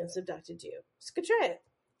that aliens abducted you. Just go try it.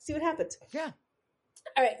 See what happens. Yeah.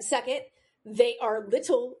 All right. Second, they are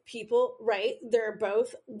little people, right? They're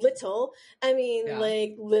both little. I mean,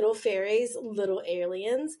 like little fairies, little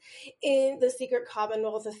aliens. In The Secret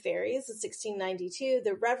Commonwealth of Fairies of 1692,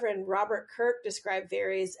 the Reverend Robert Kirk described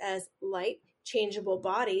fairies as light, changeable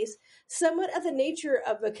bodies, somewhat of the nature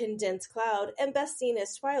of a condensed cloud, and best seen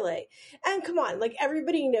as twilight. And come on, like,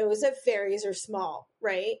 everybody knows that fairies are small,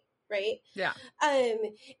 right? Yeah.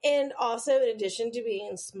 And also, in addition to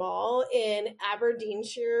being small, in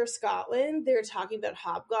Aberdeenshire, Scotland, they're talking about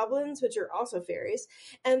hobgoblins, which are also fairies,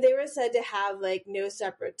 and they were said to have like no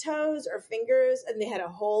separate toes or fingers, and they had a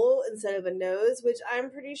hole instead of a nose, which I'm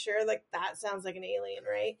pretty sure like that sounds like an alien,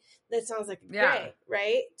 right? That sounds like a gray,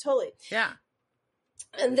 right? Totally. Yeah.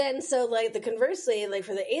 And then, so, like, the conversely, like,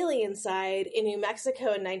 for the alien side, in New Mexico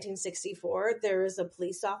in 1964, there was a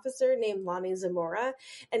police officer named Lonnie Zamora,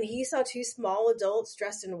 and he saw two small adults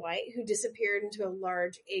dressed in white who disappeared into a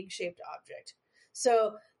large egg-shaped object.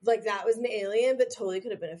 So, like, that was an alien, but totally could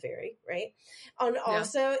have been a fairy, right?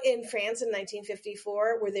 Also, in France in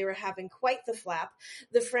 1954, where they were having quite the flap,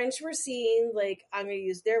 the French were seeing, like, I'm going to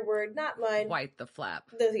use their word, not mine. Quite the flap.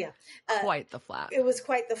 Quite the flap. It was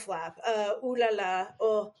quite the flap. Ooh la la.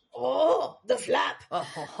 Oh, the flap.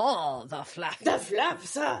 Oh, the flap. The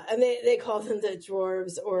flaps. And they call them the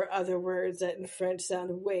dwarves, or other words that in French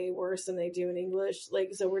sound way worse than they do in English. Like,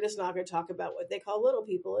 so we're just not going to talk about what they call little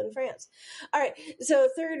people in France. All right. So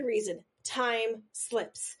third reason, time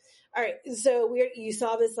slips. All right, so you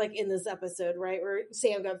saw this like in this episode, right, where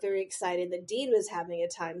Sam got very excited that Dean was having a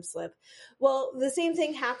time slip. Well, the same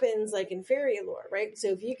thing happens like in fairy lore, right? So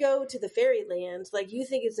if you go to the fairyland, like you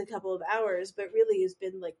think it's a couple of hours, but really it's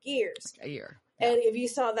been like years. A year. And if you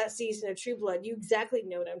saw that season of True Blood, you exactly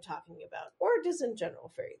know what I'm talking about, or just in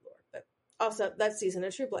general fairy lore, but also that season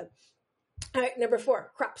of True Blood. All right, number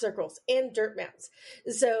 4, crop circles and dirt mounds.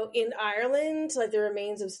 So in Ireland, like the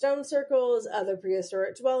remains of stone circles, other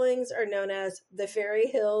prehistoric dwellings are known as the fairy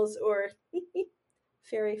hills or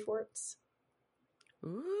fairy forts.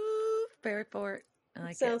 Ooh, fairy fort. I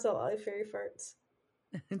like Sounds a lot like fairy farts.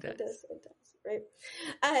 It does. It does, right?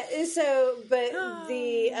 But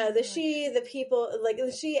the she, the people, like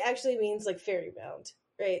the she actually means like fairy mound,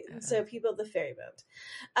 right? So people, the fairy mound.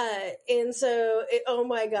 And so, oh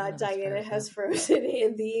my God, Diana has frozen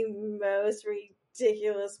in the most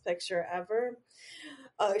ridiculous picture ever.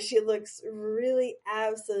 Oh, she looks really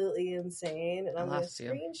absolutely insane. And I'm going to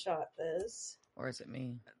screenshot this. Or is it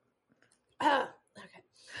me? Okay.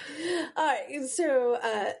 All right, so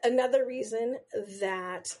another reason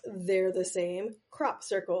that they're the same, crop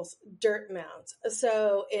circles, dirt mounds.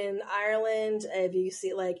 So in Ireland, if you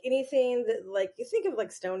see like anything that like you think of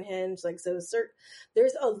like Stonehenge, like so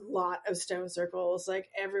there's a lot of stone circles like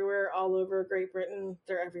everywhere all over Great Britain.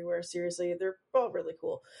 They're everywhere, seriously. They're all really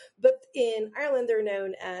cool. But in Ireland, they're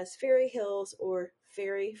known as fairy hills or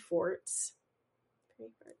fairy forts.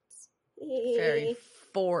 Fairy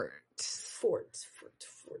fort. Forts.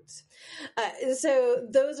 So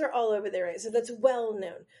those are all over there, right? So that's well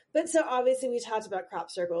known. But so obviously we talked about crop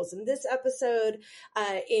circles in this episode,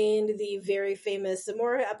 in the very famous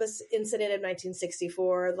Zamora incident of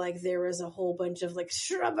 1964. Like there was a whole bunch of like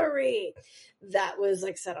shrubbery that was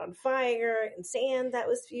like set on fire and sand that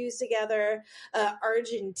was fused together.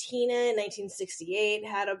 Argentina in 1968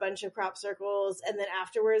 had a bunch of crop circles, and then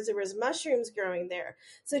afterwards there was mushrooms growing there.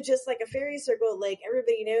 So just like a fairy circle, like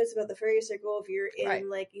everybody knows about the fairy circle. If you're in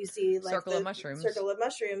like you see like circle of mushrooms,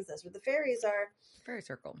 that's where the fairies are. Fairy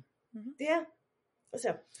circle. Mm-hmm. Yeah.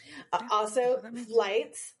 So also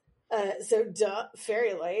lights.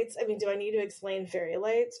 Fairy lights. I mean, do I need to explain fairy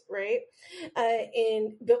lights, right?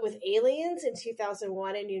 But with aliens in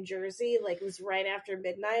 2001 in New Jersey, like it was right after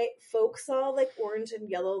midnight, folks saw like orange and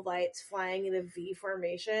yellow lights flying in a V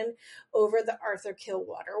formation over the Arthur Kill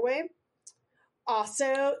Waterway.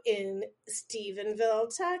 Also in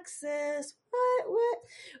Stephenville, Texas,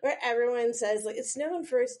 where everyone says like it's known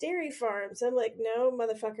for its dairy farms. I'm like, no,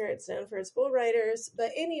 motherfucker, it's known for its bull riders.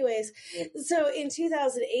 But anyways, so in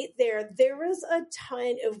 2008, there was a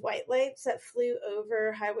ton of white lights that flew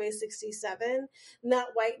over Highway 67. Not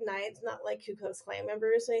white knights, not like Ku Klux Klan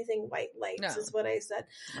members or anything. White lights is what I said.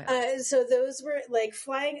 Yeah. So those were like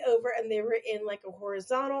flying over, and they were in like a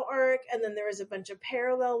horizontal arc, and then there was a bunch of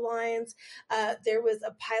parallel lines. There was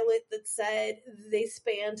a pilot that said they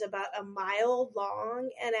spanned about a mile long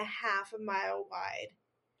and a half a mile wide.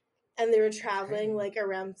 And they were traveling like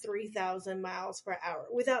around 3,000 miles per hour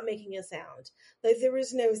without making a sound. Like there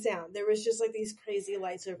was no sound. There was just like these crazy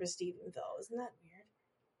lights over Stephenville. Isn't that weird?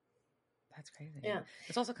 That's crazy. Yeah.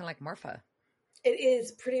 It's also kind of like Marfa. It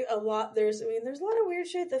is a lot. There's a lot of weird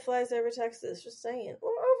shit that flies over Texas, just saying, or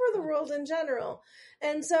over the world in general.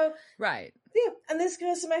 And so, right. Yeah. And this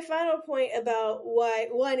goes to my final point about why,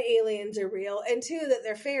 one, aliens are real, and two, that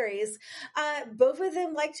they're fairies. Both of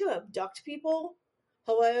them like to abduct people.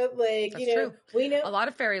 Hello, like, That's true. We know a lot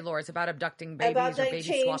of fairy lore is about abducting babies or baby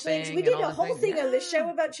swapping. We did a whole thing on the show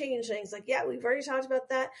about changelings. Like, yeah, we've already talked about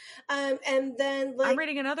that. And then, like, I'm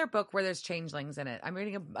reading another book where there's changelings in it. I'm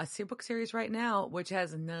reading a book series right now which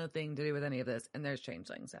has nothing to do with any of this, and there's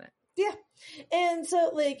changelings in it. Yeah, and so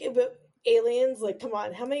like, but aliens, like, come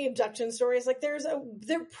on, how many abduction stories? Like,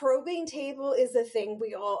 their probing table is the thing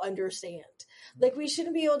we all understand. Like, we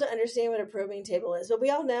shouldn't be able to understand what a probing table is, but we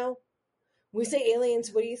all know. We say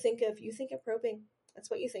aliens, what do you think of? You think of probing.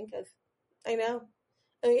 That's what you think of. I know.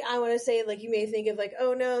 I mean, I want to say, like, you may think of, like,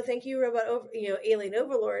 oh, no, thank you, alien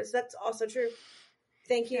overlords. That's also true.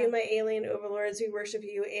 Thank you, my alien overlords. We worship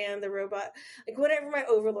you and the robot. Like, whatever my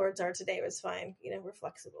overlords are today was fine. We're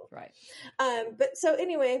flexible. Right. But so,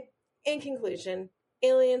 anyway, in conclusion,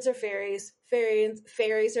 aliens are fairies.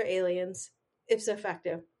 Fairies are aliens. Ipso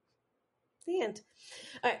facto. The end.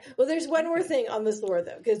 All right. Well, there's one more thing on this lore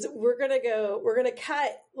though, because we're gonna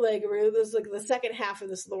cut the second half of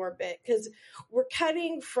this lore bit, because we're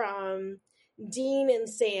cutting from Dean and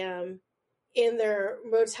Sam in their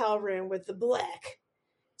motel room with the Blick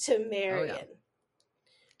to Marion. Oh,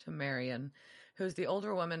 yeah. To Marion, who's the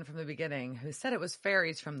older woman from the beginning, who said it was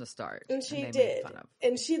fairies from the start. And she did.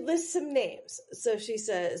 And she lists some names. So she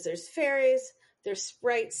says there's fairies, there's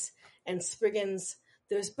sprites and spriggans.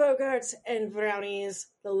 There's bogarts and brownies.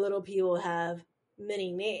 The little people have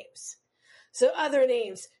many names. So other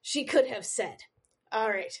names she could have said. All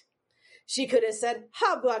right. She could have said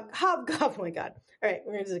hobgoblin. Oh my God. All right,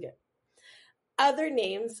 we're going to do it again. Other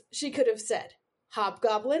names she could have said: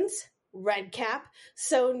 hobgoblins, Redcap,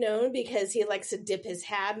 so known because he likes to dip his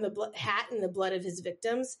hat in the blood of his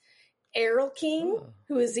victims. Errol King,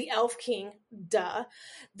 who is the elf king, duh.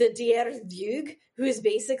 The Dierdug, who is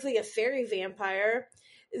basically a fairy vampire.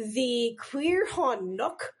 The Queerhon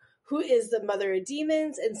Nook, who is the mother of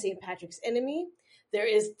demons and St. Patrick's enemy. There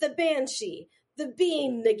is the Banshee, the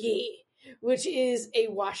Bean Nagi, which is a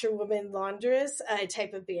washerwoman laundress, a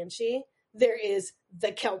type of banshee. There is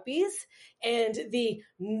the Kelpies and the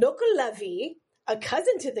Nokolavi, a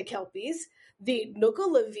cousin to the Kelpies. The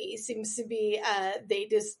Nokolavi seems to be, they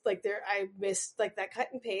just, like, I missed, like, that cut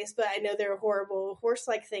and paste, but I know they're a horrible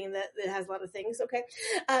horse-like thing that has a lot of things, okay?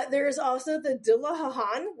 There is also the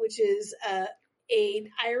Dullahan, which is an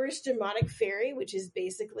Irish demonic fairy, which is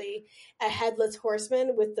basically a headless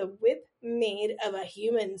horseman with the whip made of a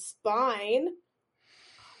human spine.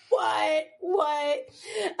 What?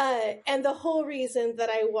 And the whole reason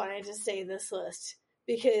that I wanted to say this list,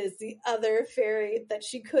 because the other fairy that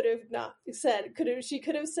she could have not said, she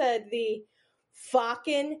could have said the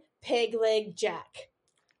Fockin Pegleg Jack.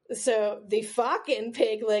 So the Fockin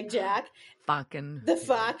Pegleg Jack, the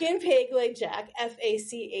Fockin Pegleg Jack,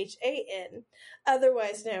 Fachan,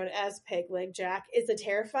 otherwise known as Pegleg Jack, is a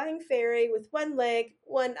terrifying fairy with one leg,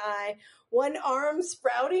 one eye, one arm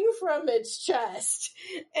sprouting from its chest,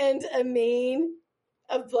 and a mane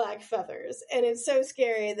of black feathers. And it's so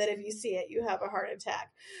scary that if you see it, you have a heart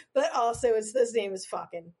attack. But also, his name is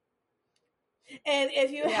Fockin. And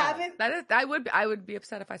if you haven't, I would be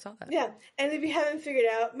upset if I saw that. Yeah, and if you haven't figured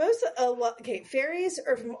out, fairies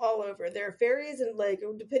are from all over. There are fairies and, like,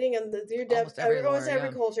 depending on almost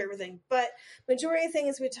every culture, everything. But majority of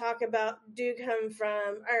things we talk about do come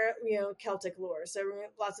from our Celtic lore. So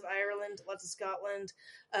lots of Ireland, lots of Scotland,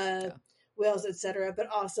 Wales, etc. But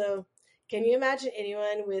also, can you imagine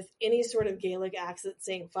anyone with any sort of Gaelic accent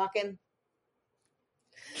saying "fucking"?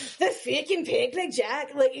 The faking pig like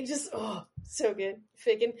Jack, like, it just, so good.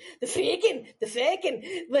 The faking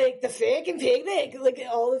like the faking pig leg, like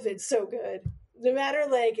all of it's so good. No matter,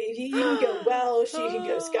 like, if you can go Welsh, you can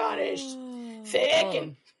go Scottish.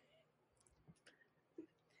 Faking.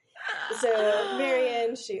 So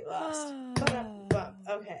Marianne, she lost.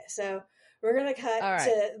 Okay, so we're gonna cut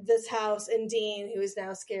to this house and Dean, who is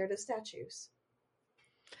now scared of statues.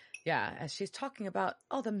 Yeah, as she's talking about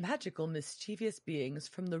all the magical, mischievous beings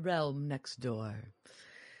from the realm next door.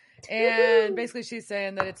 And basically she's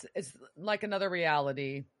saying that it's like another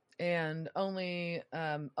reality, and only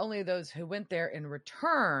those who went there in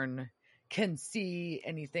return can see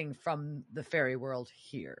anything from the fairy world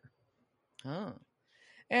here. Oh.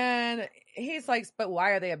 And he's like, but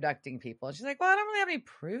why are they abducting people? And she's like, well, I don't really have any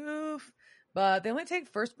proof. But they only take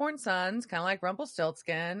firstborn sons, kind of like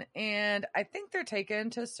Rumpelstiltskin, and I think they're taken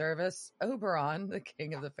to service Oberon, the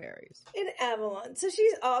king of the fairies. In Avalon. So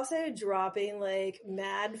she's also dropping, like,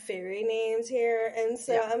 mad fairy names here, and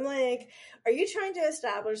so I'm like, are you trying to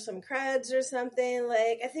establish some creds or something?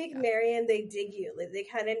 Like, I think, Marianne, they dig you. Like, they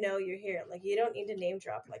kind of know you're here. Like, you don't need to name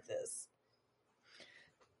drop like this.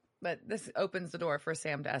 But this opens the door for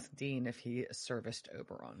Sam to ask Dean if he serviced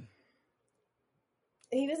Oberon.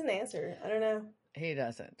 He doesn't answer. I don't know. He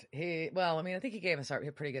doesn't. I think he gave us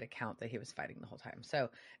a pretty good account that he was fighting the whole time. So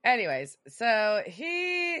anyways, so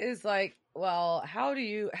he is like, well,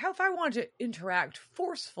 if I wanted to interact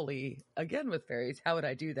forcefully again with fairies, how would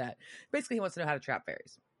I do that? Basically, he wants to know how to trap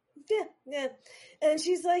fairies. Yeah. And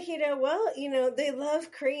she's like, they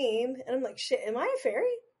love cream. And I'm like, shit, am I a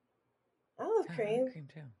fairy? I love cream. I love cream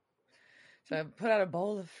too. So I put out a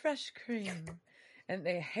bowl of fresh cream. And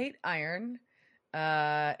they hate iron.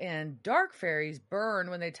 And dark fairies burn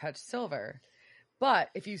when they touch silver. But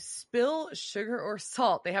if you spill sugar or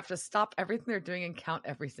salt, they have to stop everything they're doing and count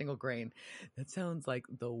every single grain. That sounds like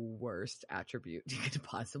the worst attribute you could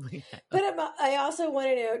possibly have. But I also want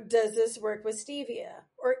to know, does this work with stevia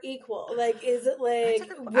or equal? Like, is it like...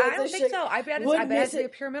 I don't think so. I bet it's a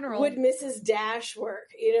pure mineral. Would Mrs. Dash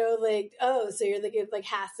work? So you're thinking, like,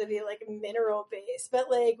 has to be, like, mineral based.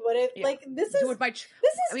 But, like, what if, like,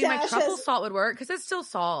 my truffle salt would work because it's still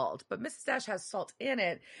salt. But Mrs. Dash has salt in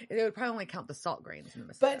it. It would probably only count the salt grains in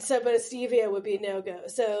the Mrs. Dash. But a stevia would be no-go.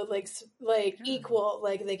 So, equal,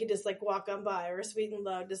 like, they could just, like, walk on by, or sweet and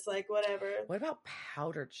low, just, like, whatever. What about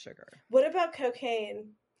powdered sugar? What about cocaine?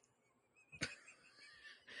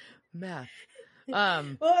 Meth. Well,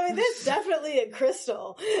 I mean, that's definitely a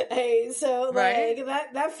crystal. Hey, so, like,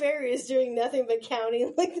 that fairy is doing nothing but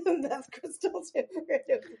counting, like, the meth crystals over and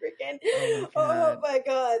over again. Oh my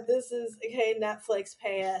god, this is... Okay, Netflix,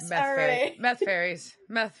 pay us. Meth fairies.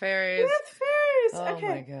 Meth fairies. Oh Okay.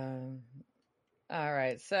 my god. All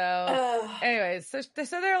right. So, anyways, so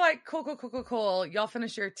they're like, cool. Y'all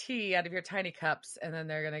finish your tea out of your tiny cups, and then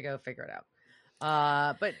they're gonna go figure it out.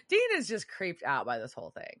 But Dean is just creeped out by this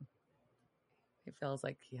whole thing. He feels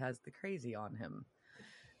like he has the crazy on him.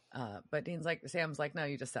 But Sam's like, no,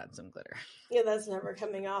 you just sat in some glitter. Yeah, that's never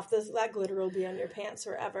coming off. That glitter will be on your pants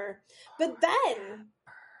forever. But then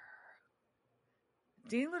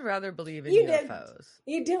Dean would rather believe in UFOs.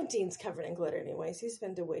 You don't. Dean's covered in glitter anyways. He's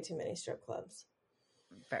been to way too many strip clubs.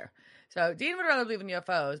 Fair. So Dean would rather believe in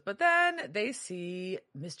UFOs, but then they see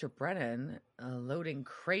Mr. Brennan loading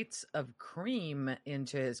crates of cream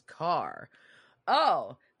into his car.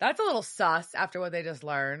 Oh, that's a little sus after what they just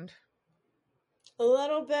learned. A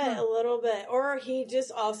little bit. Or he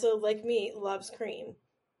just also, like me, loves cream.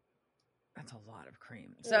 That's a lot of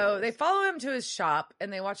cream. So they follow him to his shop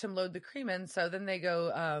and they watch him load the cream in. So then they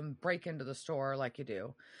go break into the store like you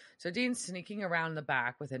do. So Dean's sneaking around the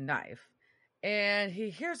back with a knife and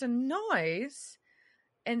he hears a noise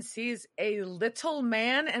and sees a little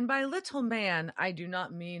man. And by little man, I do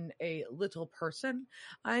not mean a little person.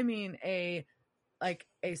 I mean a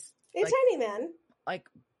tiny man. Like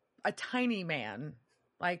a tiny man,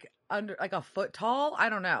 like under like a foot tall. I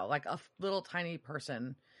don't know, like a little tiny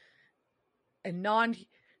person. A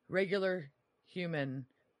non-regular human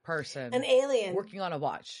person. An alien. Working on a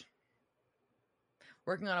watch.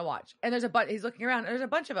 And he's looking around. There's a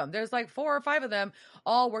bunch of them. There's like 4 or 5 of them,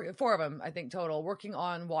 four of them, I think total, working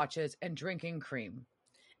on watches and drinking cream.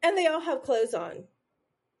 And they all have clothes on.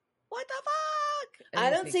 What the fuck?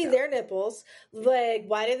 I don't see their nipples. Like,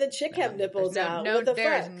 why did the chick have nipples out? What the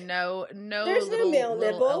there's fuck? There's no male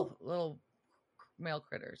nipple. Little male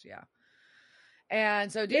critters, yeah.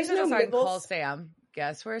 And so Dean goes outside and calls Sam.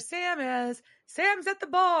 Guess where Sam is? Sam's at the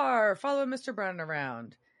bar, following Mr. Brennan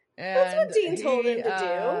around. And that's what Dean told him to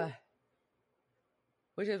do.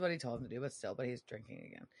 Which is what he told him to do, but he's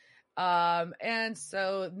drinking again. And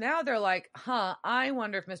so now they're like, I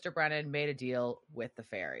wonder if Mr. Brennan made a deal with the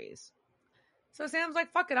fairies. So Sam's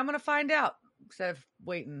like, fuck it, I'm going to find out instead of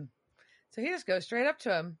waiting. So he just goes straight up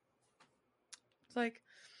to him. It's like,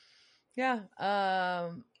 yeah,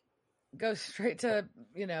 goes straight to,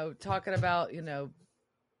 talking about,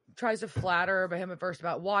 tries to flatter him at first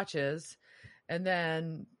about watches and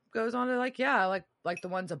then goes on to like the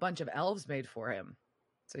ones a bunch of elves made for him.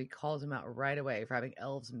 So he calls him out right away for having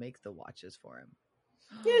elves make the watches for him.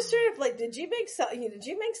 Yeah, straight up, like, did you make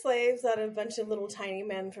slaves out of a bunch of little tiny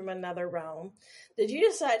men from another realm? Did you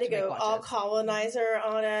decide to go all colonizer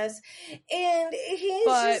on us? And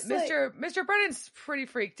Mr. Brennan's pretty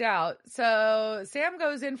freaked out. So Sam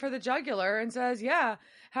goes in for the jugular and says, yeah,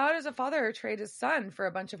 how does a father trade his son for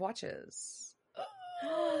a bunch of watches?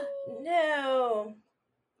 No.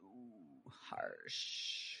 Ooh,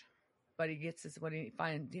 harsh. But he gets what he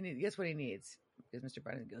finds. He gets what he needs. Because Mr.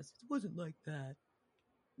 Brennan goes, it wasn't like that.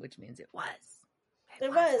 Which means it was. It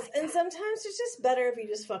was. And sometimes it's just better if you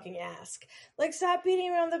just fucking ask. Like, stop beating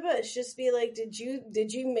around the bush. Just be like, did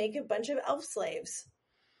you make a bunch of elf slaves?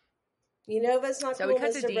 That's not cool,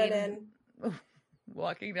 Mr. Brennan.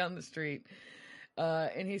 Walking down the street.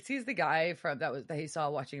 And he sees the guy that he saw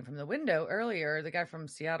watching him from the window earlier. The guy from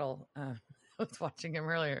Seattle was watching him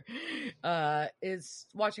earlier. Is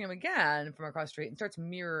watching him again from across the street and starts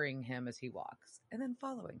mirroring him as he walks and then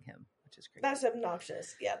following him. Which is great. That's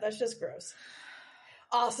obnoxious. Yeah, that's just gross.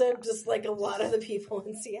 Also, just like a lot of the people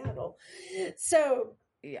in Seattle. So,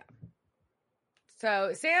 yeah.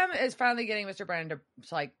 So Sam is finally getting Mr. Brennan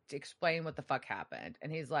to explain what the fuck happened.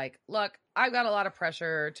 And he's like, look, I've got a lot of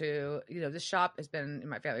pressure to, this shop has been in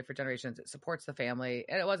my family for generations. It supports the family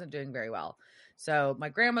and it wasn't doing very well. So my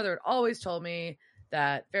grandmother had always told me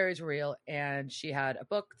that fairies were real and she had a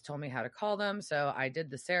book that told me how to call them. So I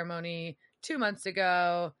did the ceremony 2 months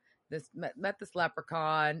ago. Met this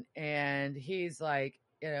leprechaun and he's like,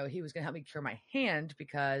 he was going to help me cure my hand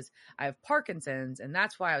because I have Parkinson's and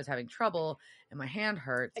that's why I was having trouble and my hand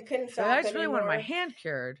hurts. I couldn't so I just really wanted my hand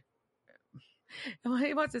cured. And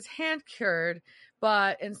he wants his hand cured,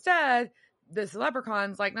 but instead this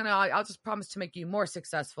leprechaun's like, no, I'll just promise to make you more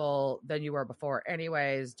successful than you were before.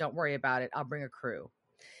 Anyways, don't worry about it. I'll bring a crew.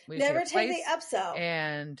 Never take the upsell.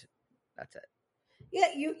 And that's it. Yeah,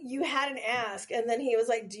 you had an ask, and then he was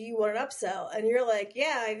like, do you want an upsell? And you're like,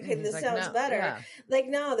 yeah, okay, this sounds better. Yeah. Like,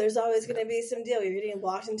 no, there's always going to be some deal. You're getting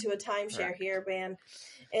locked into a timeshare here, man.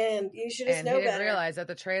 And you should just know better. And he didn't realize that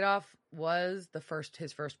the trade-off was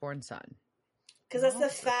his firstborn son. Because that's the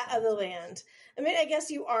fat of the land. I mean, I guess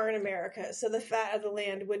you are in America, so the fat of the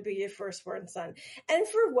land would be your firstborn son. And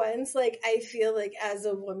for once, like, I feel like as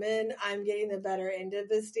a woman, I'm getting the better end of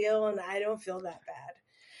this deal, and I don't feel that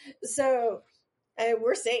bad. So...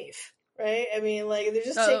 we're safe. right? I mean, like, they're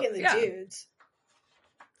just taking the dudes.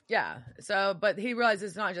 Yeah. So, but he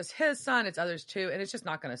realizes it's not just his son, it's others too, and it's just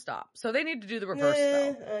not going to stop. So they need to do the reverse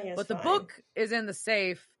spell. But the book is in the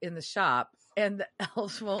safe in the shop, and the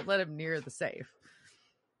elves won't let him near the safe.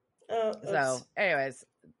 Oh, so, anyways,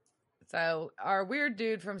 so our weird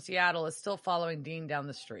dude from Seattle is still following Dean down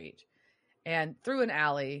the street and through an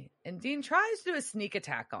alley, and Dean tries to do a sneak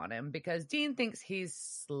attack on him because Dean thinks he's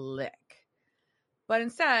slick. But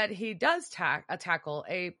instead, he does tackle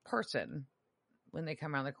a person when they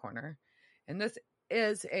come around the corner. And this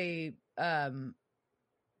is a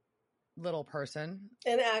little person.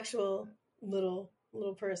 An actual little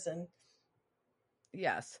person.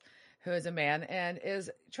 Yes, who is a man and is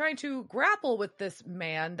trying to grapple with this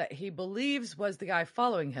man that he believes was the guy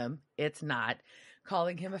following him. It's not.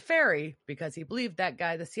 Calling him a fairy because he believed that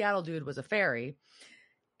guy, the Seattle dude, was a fairy.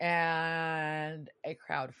 And a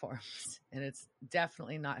crowd forms. And it's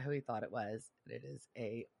definitely not who he thought it was. It is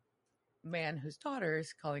a man whose daughter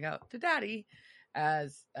is calling out to daddy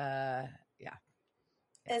as as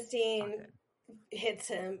Dean hits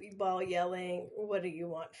him while yelling, "What do you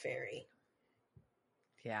want, fairy?"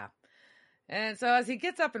 Yeah. And so as he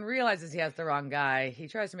gets up and realizes he has the wrong guy, he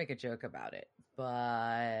tries to make a joke about it.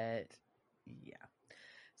 But yeah.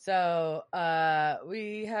 So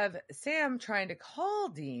we have Sam trying to call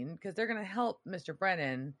Dean because they're going to help Mr.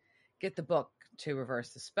 Brennan get the book to reverse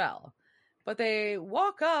the spell. But they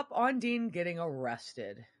walk up on Dean getting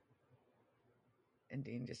arrested. And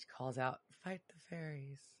Dean just calls out, "Fight the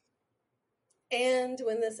fairies." And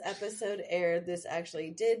when this episode aired, this actually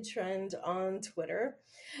did trend on Twitter.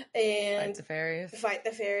 And Fight the fairies. Fight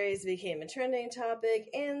the fairies became a trending topic.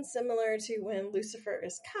 And similar to when Lucifer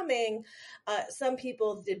is coming, some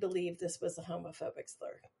people did believe this was a homophobic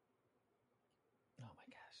slur. Oh my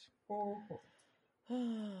gosh.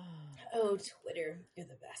 Oh, Twitter, you're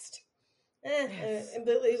the best. Yes.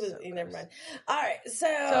 Never mind. All right, so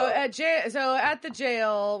at the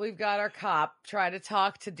jail, we've got our cop trying to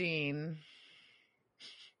talk to Dean,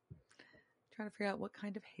 trying to figure out what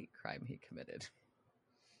kind of hate crime he committed.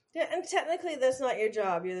 Yeah, and technically that's not your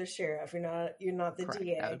job. You're the sheriff. You're not the Correct.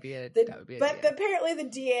 DA. That would be a but DA. Apparently the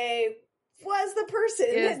DA was the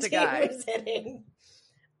person that the Dean guy was hitting.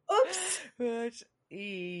 Oops. Which,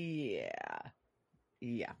 yeah.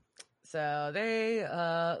 So they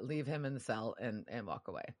leave him in the cell and walk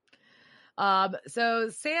away. So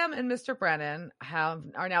Sam and Mr. Brennan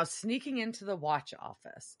are now sneaking into the watch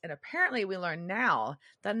office. And apparently we learn now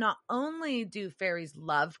that not only do fairies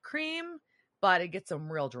love cream, but it gets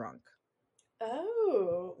them real drunk.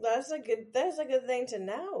 Oh, that's a good thing to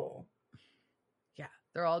know. Yeah,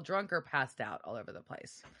 they're all drunk or passed out all over the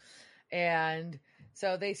place. And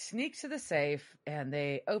so they sneak to the safe and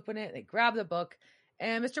they open it, they grab the book,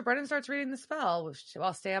 and Mr. Brennan starts reading the spell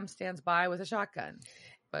while Sam stands by with a shotgun.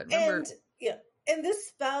 But remember, and this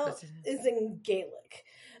spell is in Gaelic,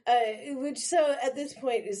 which so at this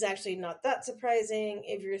point is actually not that surprising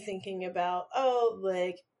if you're thinking about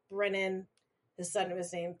like Brennan, his son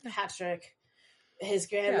was named Patrick, his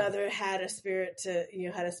grandmother had a spirit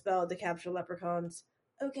had a spell to capture leprechauns.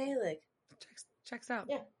 Oh, Gaelic checks out.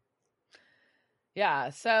 Yeah.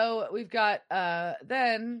 So we've got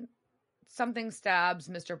then something stabs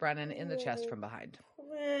Mr. Brennan in the chest from behind.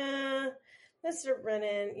 Mr.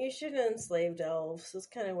 Brennan, you should have enslaved elves. That's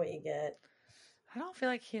kind of what you get. I don't feel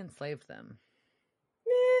like he enslaved them.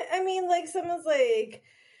 I mean, like, someone's like,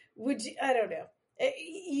 would you? I don't know.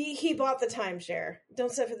 He bought the timeshare.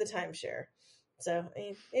 Don't suffer the timeshare. So, I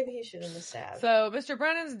mean, maybe he should have been stabbed. So, Mr.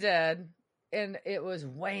 Brennan's dead, and it was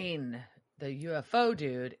Wayne, the UFO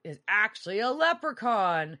dude, is actually a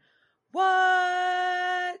leprechaun.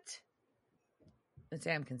 What? And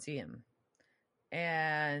Sam can see him.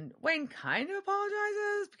 And Wayne kind of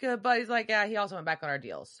apologizes, but he's like, yeah, he also went back on our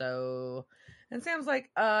deal. So, and Sam's like,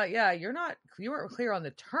 yeah, you weren't clear on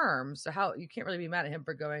the terms, so how you can't really be mad at him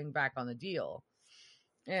for going back on the deal.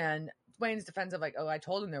 And Wayne's defensive, like, oh, I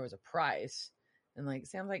told him there was a price. And like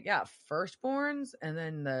Sam's like, yeah, firstborns, and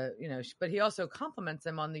then but he also compliments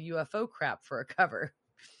him on the UFO crap for a cover.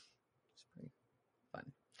 It's pretty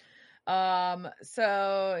fun.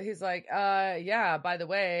 So he's like, yeah, by the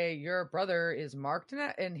way, your brother is marked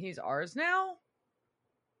and he's ours now.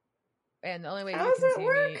 And the only way you can see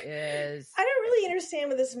me is I don't really understand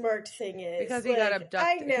what this marked thing is. Because he got abducted.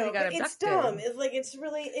 I know, but it's dumb. It's like it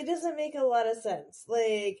doesn't make a lot of sense.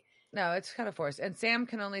 Like, no, it's kind of forced. And Sam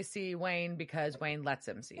can only see Wayne because Wayne lets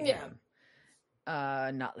him see him.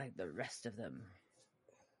 Not like the rest of them.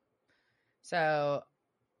 So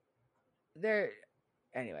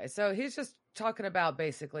anyway, so he's just talking about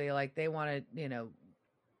basically like they want to,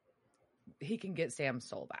 he can get Sam's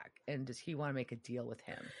soul back, and does he want to make a deal with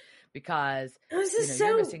him? Because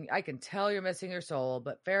you're missing. I can tell you're missing your soul,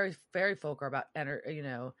 but fairy folk are about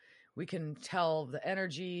we can tell the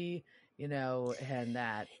energy, and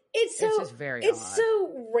that it's just very odd.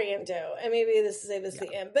 So rando. And maybe this is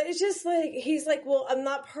the end, but it's just like he's like, well, I'm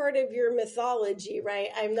not part of your mythology, right?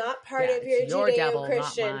 I'm not part of your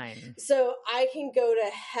Judeo-Christian, so I can go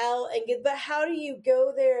to hell and get. But how do you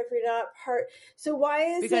go there if you're not part? So why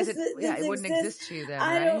is because this? It wouldn't exist to you then,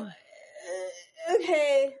 I right? don't.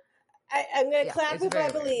 Okay. I'm going to clap if I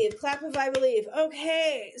believe. Clap if I believe.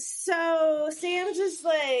 Okay, so Sam's just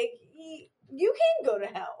like, you can go to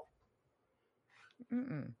hell.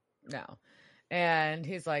 No. And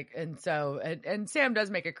he's like, and Sam does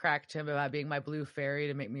make a crack to him about being my blue fairy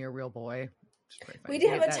to make me a real boy. We did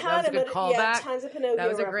have a ton of tons of Pinocchio That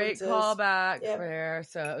was a references. great callback there,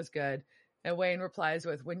 so it was good. And Wayne replies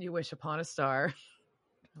with, "When you wish upon a star."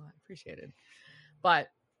 Oh, I appreciate it. But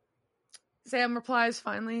Sam replies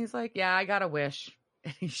finally, he's like, "Yeah, I got a wish."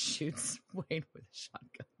 And he shoots Wayne with a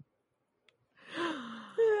shotgun.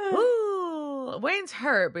 Ooh, Wayne's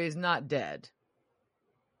hurt, but he's not dead.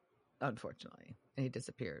 Unfortunately. And he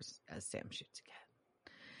disappears as Sam shoots again.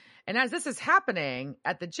 And as this is happening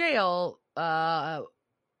at the jail,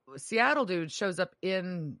 Seattle dude shows up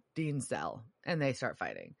in Dean's cell and they start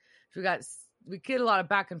fighting. So we get a lot of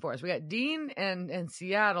back and forth. We got Dean and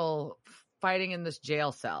Seattle fighting in this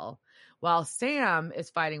jail cell while Sam is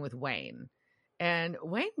fighting with Wayne. And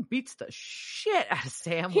Wayne beats the shit out of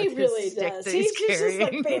Sam with his stick that he's carrying.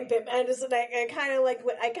 Just like bam, bam. And just like I kind of like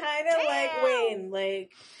Wayne.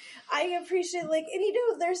 Like I appreciate and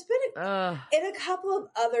there's been in a couple of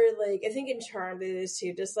other I think in Charmed it is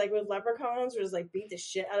too, just like with leprechauns, where just beat the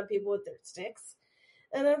shit out of people with their sticks.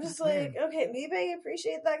 And I'm just okay, maybe I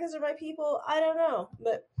appreciate that because they're my people. I don't know,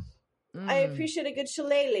 but I appreciate a good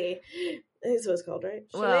shillelagh. That's what it's called, right?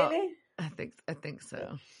 Shillelagh? Well, I think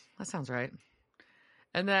so. That sounds right.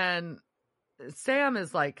 And then Sam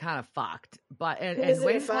is kind of fucked, but and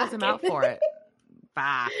Wayne calls him out for it.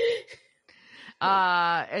 Fuck.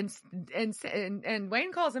 And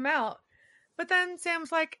Wayne calls him out, but then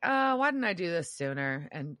Sam's like, "Why didn't I do this sooner?"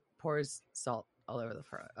 And pours salt all over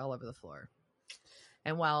the floor.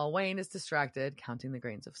 And while Wayne is distracted counting the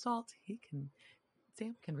grains of salt,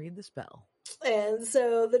 Sam can read the spell. And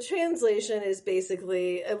so the translation is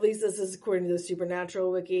basically, at least this is according to the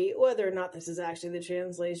Supernatural Wiki, whether or not this is actually the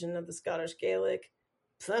translation of the Scottish Gaelic.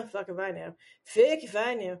 Fuck if I know. Fick if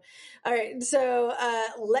I know. All right, so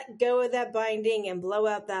let go of that binding and blow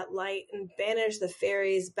out that light and banish the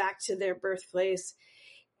fairies back to their birthplace.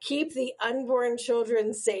 Keep the unborn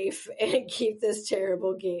children safe and keep this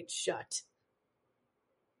terrible gate shut.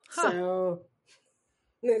 Huh. So,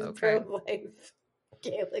 pro-life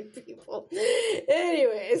Gaelic people.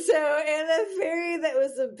 Anyway, and the fairy that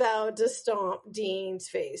was about to stomp Dean's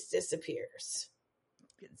face disappears.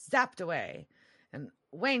 Gets zapped away. And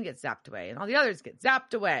Wayne gets zapped away. And all the others get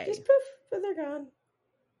zapped away. Just poof, but they're gone.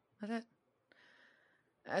 That's it.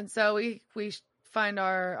 And so we find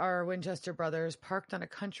our Winchester brothers parked on a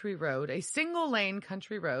country road, a single lane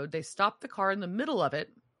country road. They stop the car in the middle of it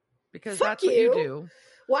because that's what you do.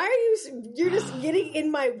 Why are you're just getting in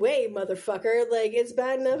my way, motherfucker? It's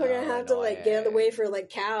bad enough I'm going to have to get out of the way for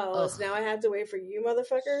cows. Ugh. Now I have to wait for you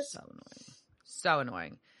motherfuckers. So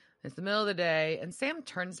annoying. It's the middle of the day and Sam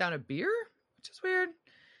turns down a beer, which is weird.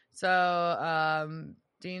 So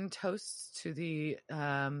Dean toasts to the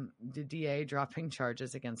DA dropping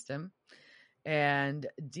charges against him. And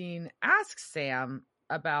Dean asks Sam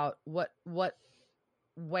about what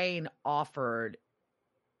Wayne offered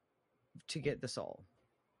to get the soul.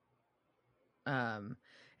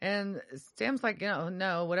 And Sam's like,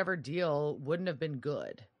 no, whatever deal wouldn't have been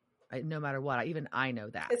good. No matter what. I know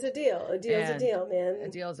that. It's a deal. A deal's a deal, man. A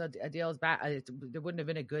deal is bad. It wouldn't have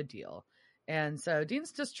been a good deal. And so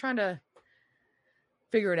Dean's just trying to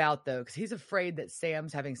figure it out, though, because he's afraid that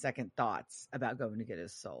Sam's having second thoughts about going to get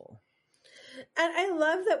his soul. And I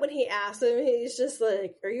love that when he asks him, he's just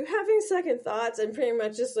like, "Are you having second thoughts?" And pretty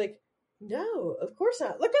much just like, "No, of course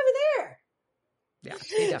not. Look over there." Yeah,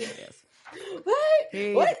 he definitely is.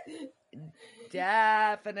 What?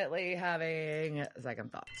 Definitely having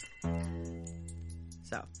second thoughts.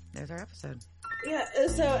 So, there's our episode. Yeah,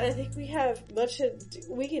 so I think we have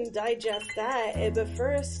we can digest that, but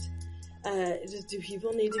first, do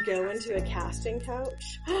people need to go into a casting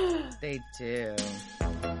couch? They do.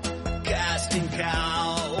 Casting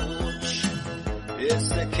couch. It's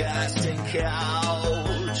the casting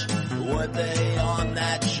couch. Were they on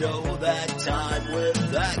that show that time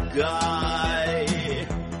with that guy?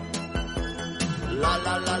 La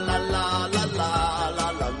la la la la la la la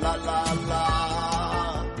la la la la.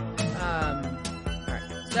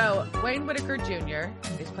 Whitaker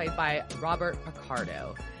Jr. is played by Robert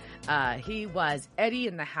Picardo. He was Eddie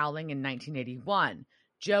in The Howling in 1981,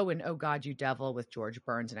 Joe in Oh God, You Devil with George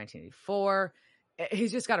Burns in 1984.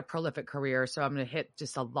 He's just got a prolific career, so I'm going to hit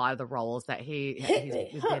just a lot of the roles that he's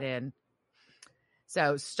been in.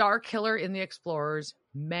 So, Star Killer in The Explorers,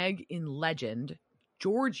 Meg in Legend,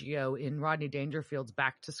 Giorgio in Rodney Dangerfield's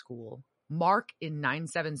Back to School, Mark in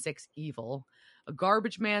 976 Evil, a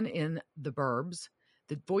garbage man in The Burbs,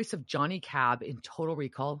 the voice of Johnny Cab in Total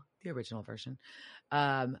Recall, the original version,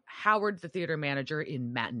 Howard the theater manager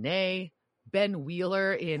in Matinee, Ben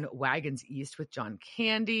Wheeler in Wagons East with John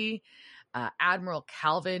Candy, Admiral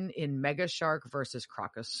Calvin in Mega Shark versus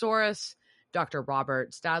Crocosaurus, Dr.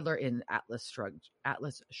 Robert Stadler in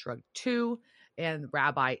Atlas Shrugged 2, and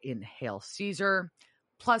Rabbi in Hail Caesar,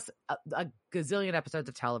 plus a gazillion episodes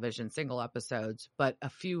of television, single episodes, but a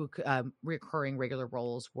few recurring regular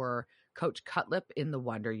roles were Coach Cutlip in The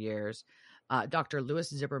Wonder Years, Dr.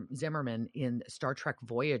 Louis Zimmerman in Star Trek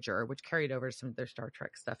Voyager, which carried over to some of their Star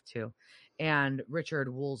Trek stuff too, and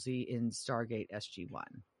Richard Woolsey in Stargate SG-1.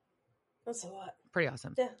 That's a lot. Pretty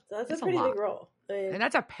awesome. Yeah, that's a pretty big role. I mean, and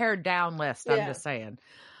that's a pared down list, I'm just saying.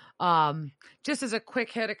 Just as a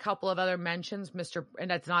quick hit, a couple of other mentions, this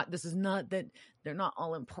is not that they're not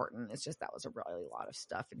all important. It's just that was a really lot of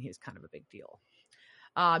stuff, and he's kind of a big deal.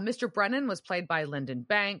 Mr. Brennan was played by Lyndon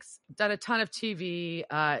Banks, done a ton of TV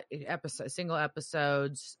single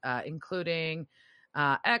episodes, including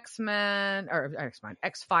X-Men,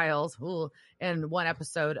 X-Files, and one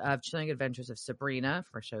episode of Chilling Adventures of Sabrina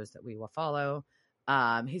for shows that we will follow.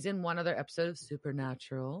 He's in one other episode of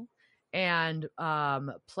Supernatural, and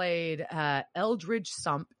played Eldridge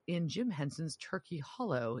Sump in Jim Henson's Turkey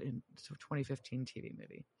Hollow in the 2015 TV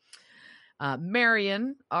movie.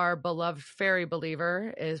 Marion, our beloved fairy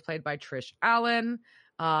believer, is played by Trish Allen.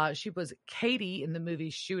 She was Katie in the movie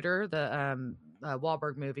Shooter, the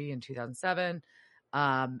Wahlberg movie in 2007,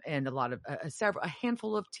 and a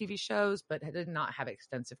handful of TV shows, but did not have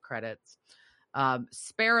extensive credits.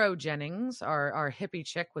 Sparrow Jennings, our hippie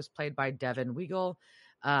chick, was played by Devin Weigel.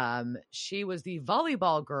 She was the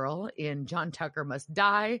volleyball girl in John Tucker Must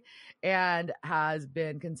Die, and has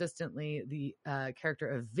been consistently the character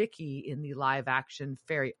of Vicky in the live action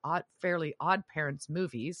Fairly Odd Parents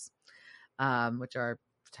movies, which are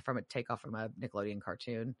from a takeoff from a Nickelodeon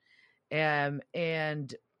cartoon,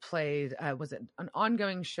 and played was it an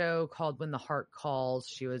ongoing show called When the Heart Calls.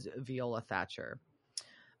 She was Viola Thatcher.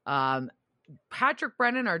 Patrick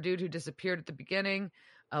Brennan, our dude who disappeared at the beginning,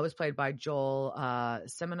 was played by Joel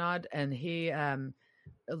Seminod, and he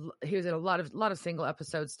was in a lot of single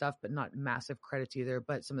episode stuff, but not massive credits either.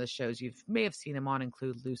 But some of the shows you may have seen him on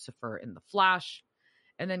include Lucifer in The Flash,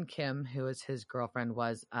 and then Kim, who is his girlfriend,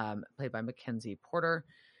 was played by Mackenzie Porter.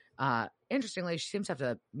 Interestingly, she seems to have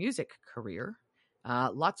a music career,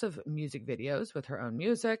 lots of music videos with her own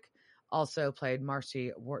music. Also played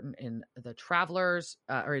Marcy Wharton in The Travelers,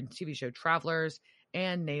 or in TV show Travelers,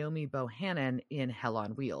 and Naomi Bohannon in Hell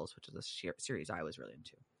on Wheels, which is a series I was really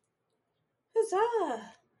into. Huzzah!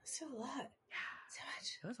 So a lot. Yeah. So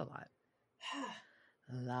much. It was a lot.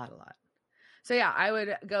 A lot. So yeah, I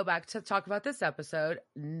would go back to talk about this episode.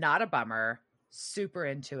 Not a bummer. Super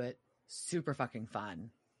into it. Super fucking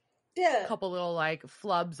fun. Yeah. A couple little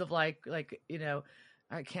flubs of I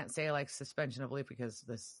can't say suspension of belief because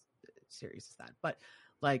this series is that, but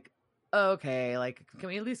okay, can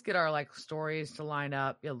we at least get our stories to line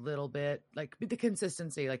up a little bit, the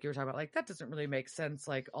consistency, like you were talking about, that doesn't really make sense,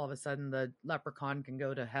 all of a sudden the leprechaun can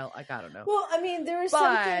go to hell, I don't know. Well, I mean, there are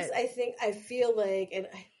some things I feel like, and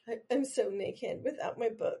I'm so naked without my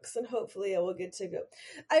books, and hopefully I will get to go.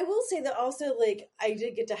 I will say that also, I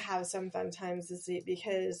did get to have some fun times this week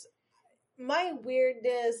because my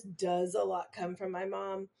weirdness does a lot come from my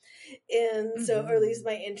mom. And so, or at least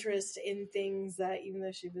my interest in things that, even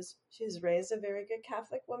though she's raised a very good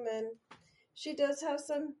Catholic woman, she does have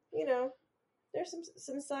some, there's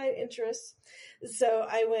some side interests. So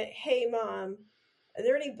I went, "Hey Mom, are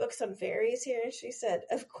there any books on fairies here?" And she said,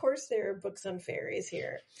 "Of course there are books on fairies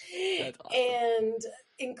here." That's awesome. And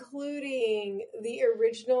including the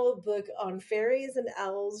original book on fairies and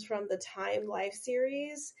elves from the Time Life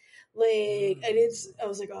series. And I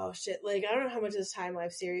was like, oh shit, I don't know how much this Time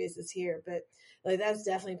Life series is here, but that's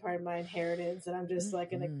definitely part of my inheritance, and I'm just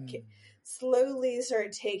gonna slowly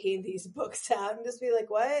start taking these books out and just be like,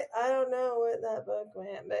 what? I don't know what that book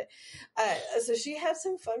went, but so she has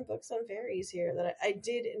some fun books on fairies here that I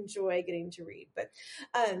did enjoy getting to read. But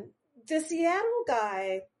the Seattle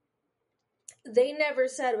guy, they never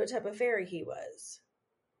said what type of fairy he was.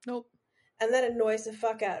 Nope. And that annoys the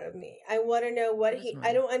fuck out of me. I want to know what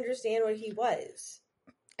I don't understand what he was.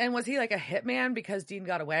 And was he like a hitman because Dean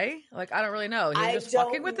got away? Like, I don't really know. He was I just don't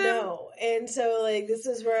fucking with him. know. And so, like, this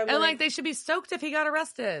is where I'm And like, they should be stoked if he got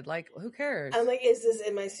arrested. Like, who cares? I'm like, is this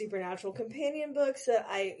in my supernatural companion books that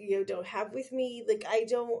I don't have with me? Like, I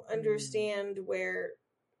don't understand where.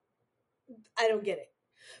 I don't get it.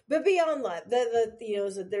 But beyond that,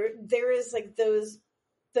 so there is like those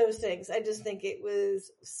things. I just think it was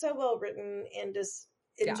so well written and just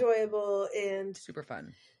enjoyable and super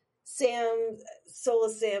fun.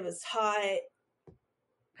 Soulless Sam is hot.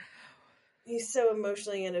 He's so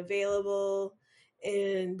emotionally unavailable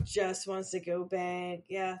and just wants to go bang.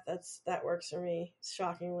 Yeah, that works for me.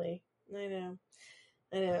 Shockingly, I know.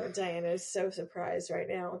 Diana is so surprised right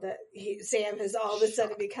now that Sam has all of a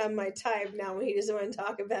sudden become my type now when he doesn't want to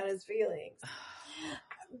talk about his feelings.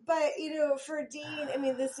 But, for Dean, I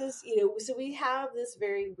mean, this is, so we have this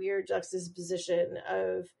very weird juxtaposition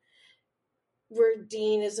of where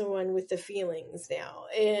Dean is the one with the feelings now.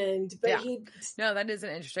 No, that isn't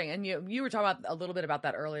interesting. And you were talking about a little bit about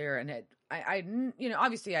that earlier, and I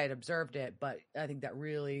obviously I had observed it, but I think that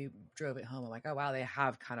really drove it home. I'm like, oh wow, they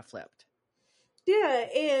have kind of flipped. Yeah.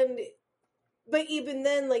 But even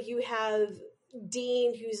then, like, you have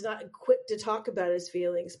Dean who's not equipped to talk about his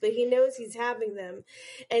feelings, but he knows he's having them.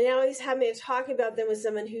 And now he's having to talk about them with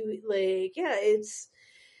someone who, like, it's,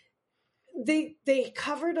 they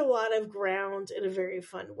covered a lot of ground in a very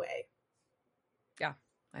fun way. Yeah,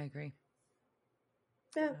 I agree.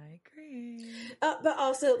 Yeah. I agree. But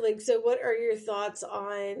also, like, so what are your thoughts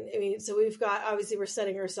on, I mean, so we've got, obviously we're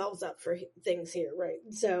setting ourselves up for things here, right?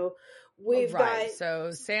 So we've got.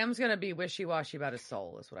 So Sam's going to be wishy-washy about his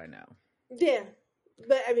soul is what I know. Yeah.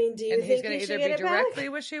 But I mean, do you think he should get it back? He's going to either be directly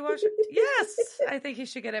wishy-washy? Yes, I think he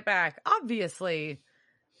should get it back. Obviously.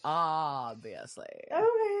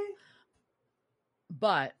 Okay.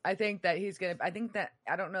 But I think that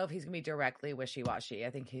I don't know if he's going to be directly wishy-washy. I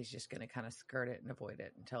think he's just going to kind of skirt it and avoid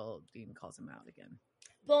it until Dean calls him out again.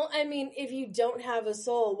 Well, I mean, if you don't have a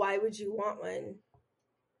soul, why would you want one?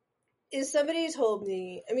 If somebody told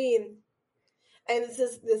me, I mean, and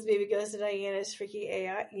this maybe goes to Diana's freaky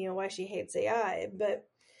AI, why she hates AI, but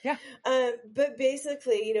yeah. But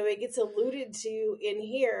basically, it gets alluded to in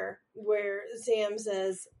here where Sam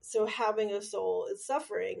says, so having a soul is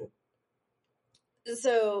suffering.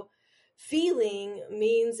 So feeling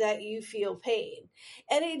means that you feel pain.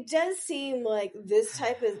 And it does seem like this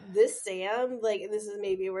Sam, like, and this is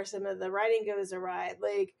maybe where some of the writing goes awry,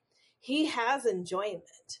 like, he has enjoyment.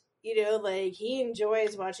 Like, he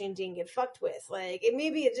enjoys watching Dean get fucked with. Like, it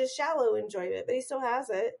may be a just shallow enjoyment, but he still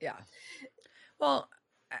has it. Yeah. Well,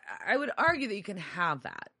 I would argue that you can have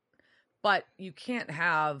that, but you can't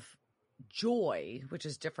have joy, which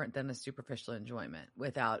is different than a superficial enjoyment,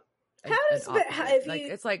 without it's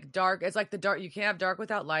like dark. It's like the dark. You can't have dark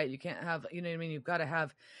without light. You can't have, you know what I mean? You've got to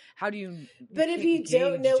have, how do you? But if you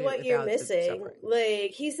don't know what you're missing, like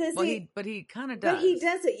he says, but he kind of does. But he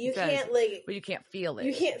does it. You can't but you can't feel it.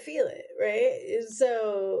 You can't feel it, right?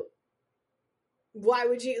 So why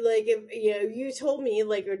would you, like, if you told me,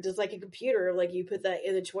 like, or just like a computer, like, you put that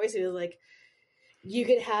in the choice, it was like, you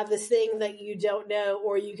could have this thing that you don't know,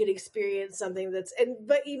 or you could experience something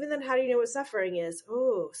but even then, how do you know what suffering is?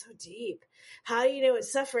 Oh, so deep. How do you know what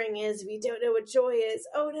suffering is if you don't know what joy is?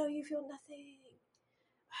 Oh no, you feel nothing.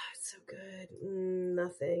 Oh, it's so good.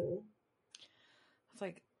 Nothing. It's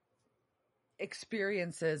like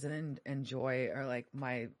experiences and joy are like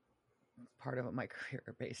my part of what my career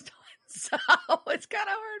are based on. So it's kind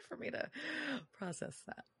of hard for me to process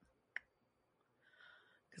that.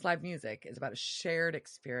 Because live music is about a shared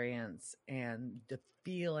experience and the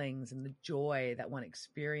feelings and the joy that one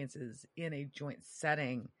experiences in a joint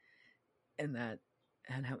setting, and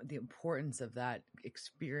how the importance of that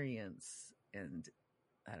experience. And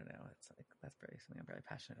I don't know, it's like, that's something I'm very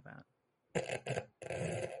passionate about.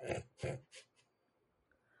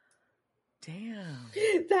 Damn.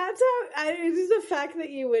 That's how, it's just the fact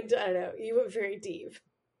that you went very deep.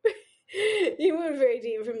 You went very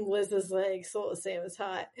deep from Liz's, like, Soulless Sam is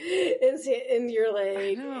hot. And you're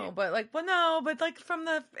like... No, but like, well, no, but like from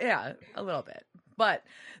the, yeah, a little bit. But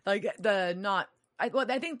like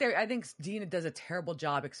I think Dean does a terrible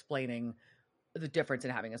job explaining the difference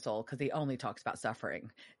in having a soul, because he only talks about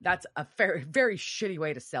suffering. That's a very, very shitty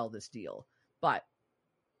way to sell this deal. But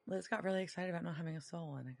Liz got really excited about not having a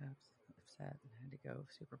soul, and I got upset and had to go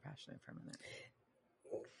super passionate for a minute.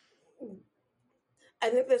 I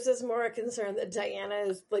think this is more a concern that Diana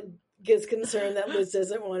is concerned that Liz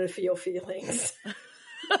doesn't want to feel feelings.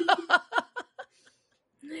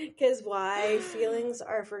 Because why? Feelings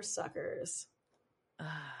are for suckers.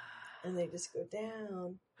 And they just go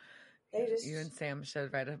down. You and Sam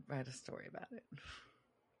should write a story about it.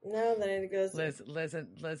 No, then it goes.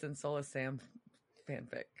 Liz and Sola Sam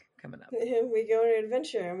fanfic coming up. We go on an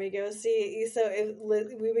adventure and we go see. So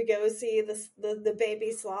we would go see the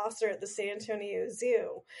baby sloths at the San Antonio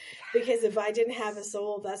Zoo, because if I didn't have a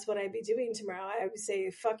soul, that's what I'd be doing tomorrow. I would say,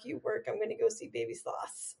 "Fuck you, work. I'm going to go see baby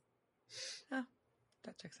sloths." Oh,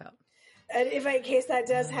 that checks out. And in case that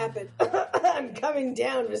does happen, I'm coming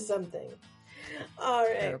down with something. All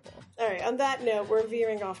right. Terrible. All right. On that note, we're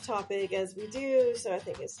veering off topic as we do, so I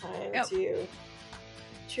think it's time to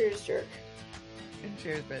cheers, jerk. And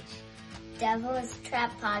cheers, bitch. Devil's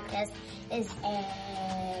Trap Podcast is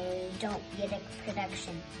a Don't Get It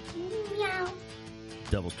production. Meow.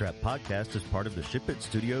 Devil's Trap Podcast is part of the Ship It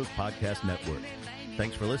Studios Podcast Network.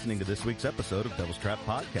 Thanks for listening to this week's episode of Devil's Trap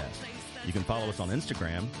Podcast. You can follow us on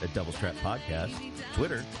Instagram at Devil's Trap Podcast,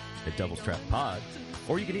 Twitter at Devil's Trap Pod,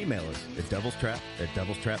 or you can email us at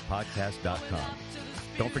devilstrap@devilstrappodcast.com.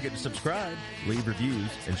 Don't forget to subscribe, leave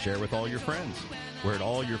reviews, and share with all your friends. We're at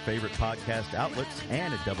all your favorite podcast outlets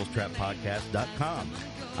and at devilstrappodcast.com.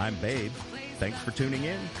 I'm Babe. Thanks for tuning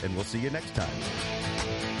in, and we'll see you next time.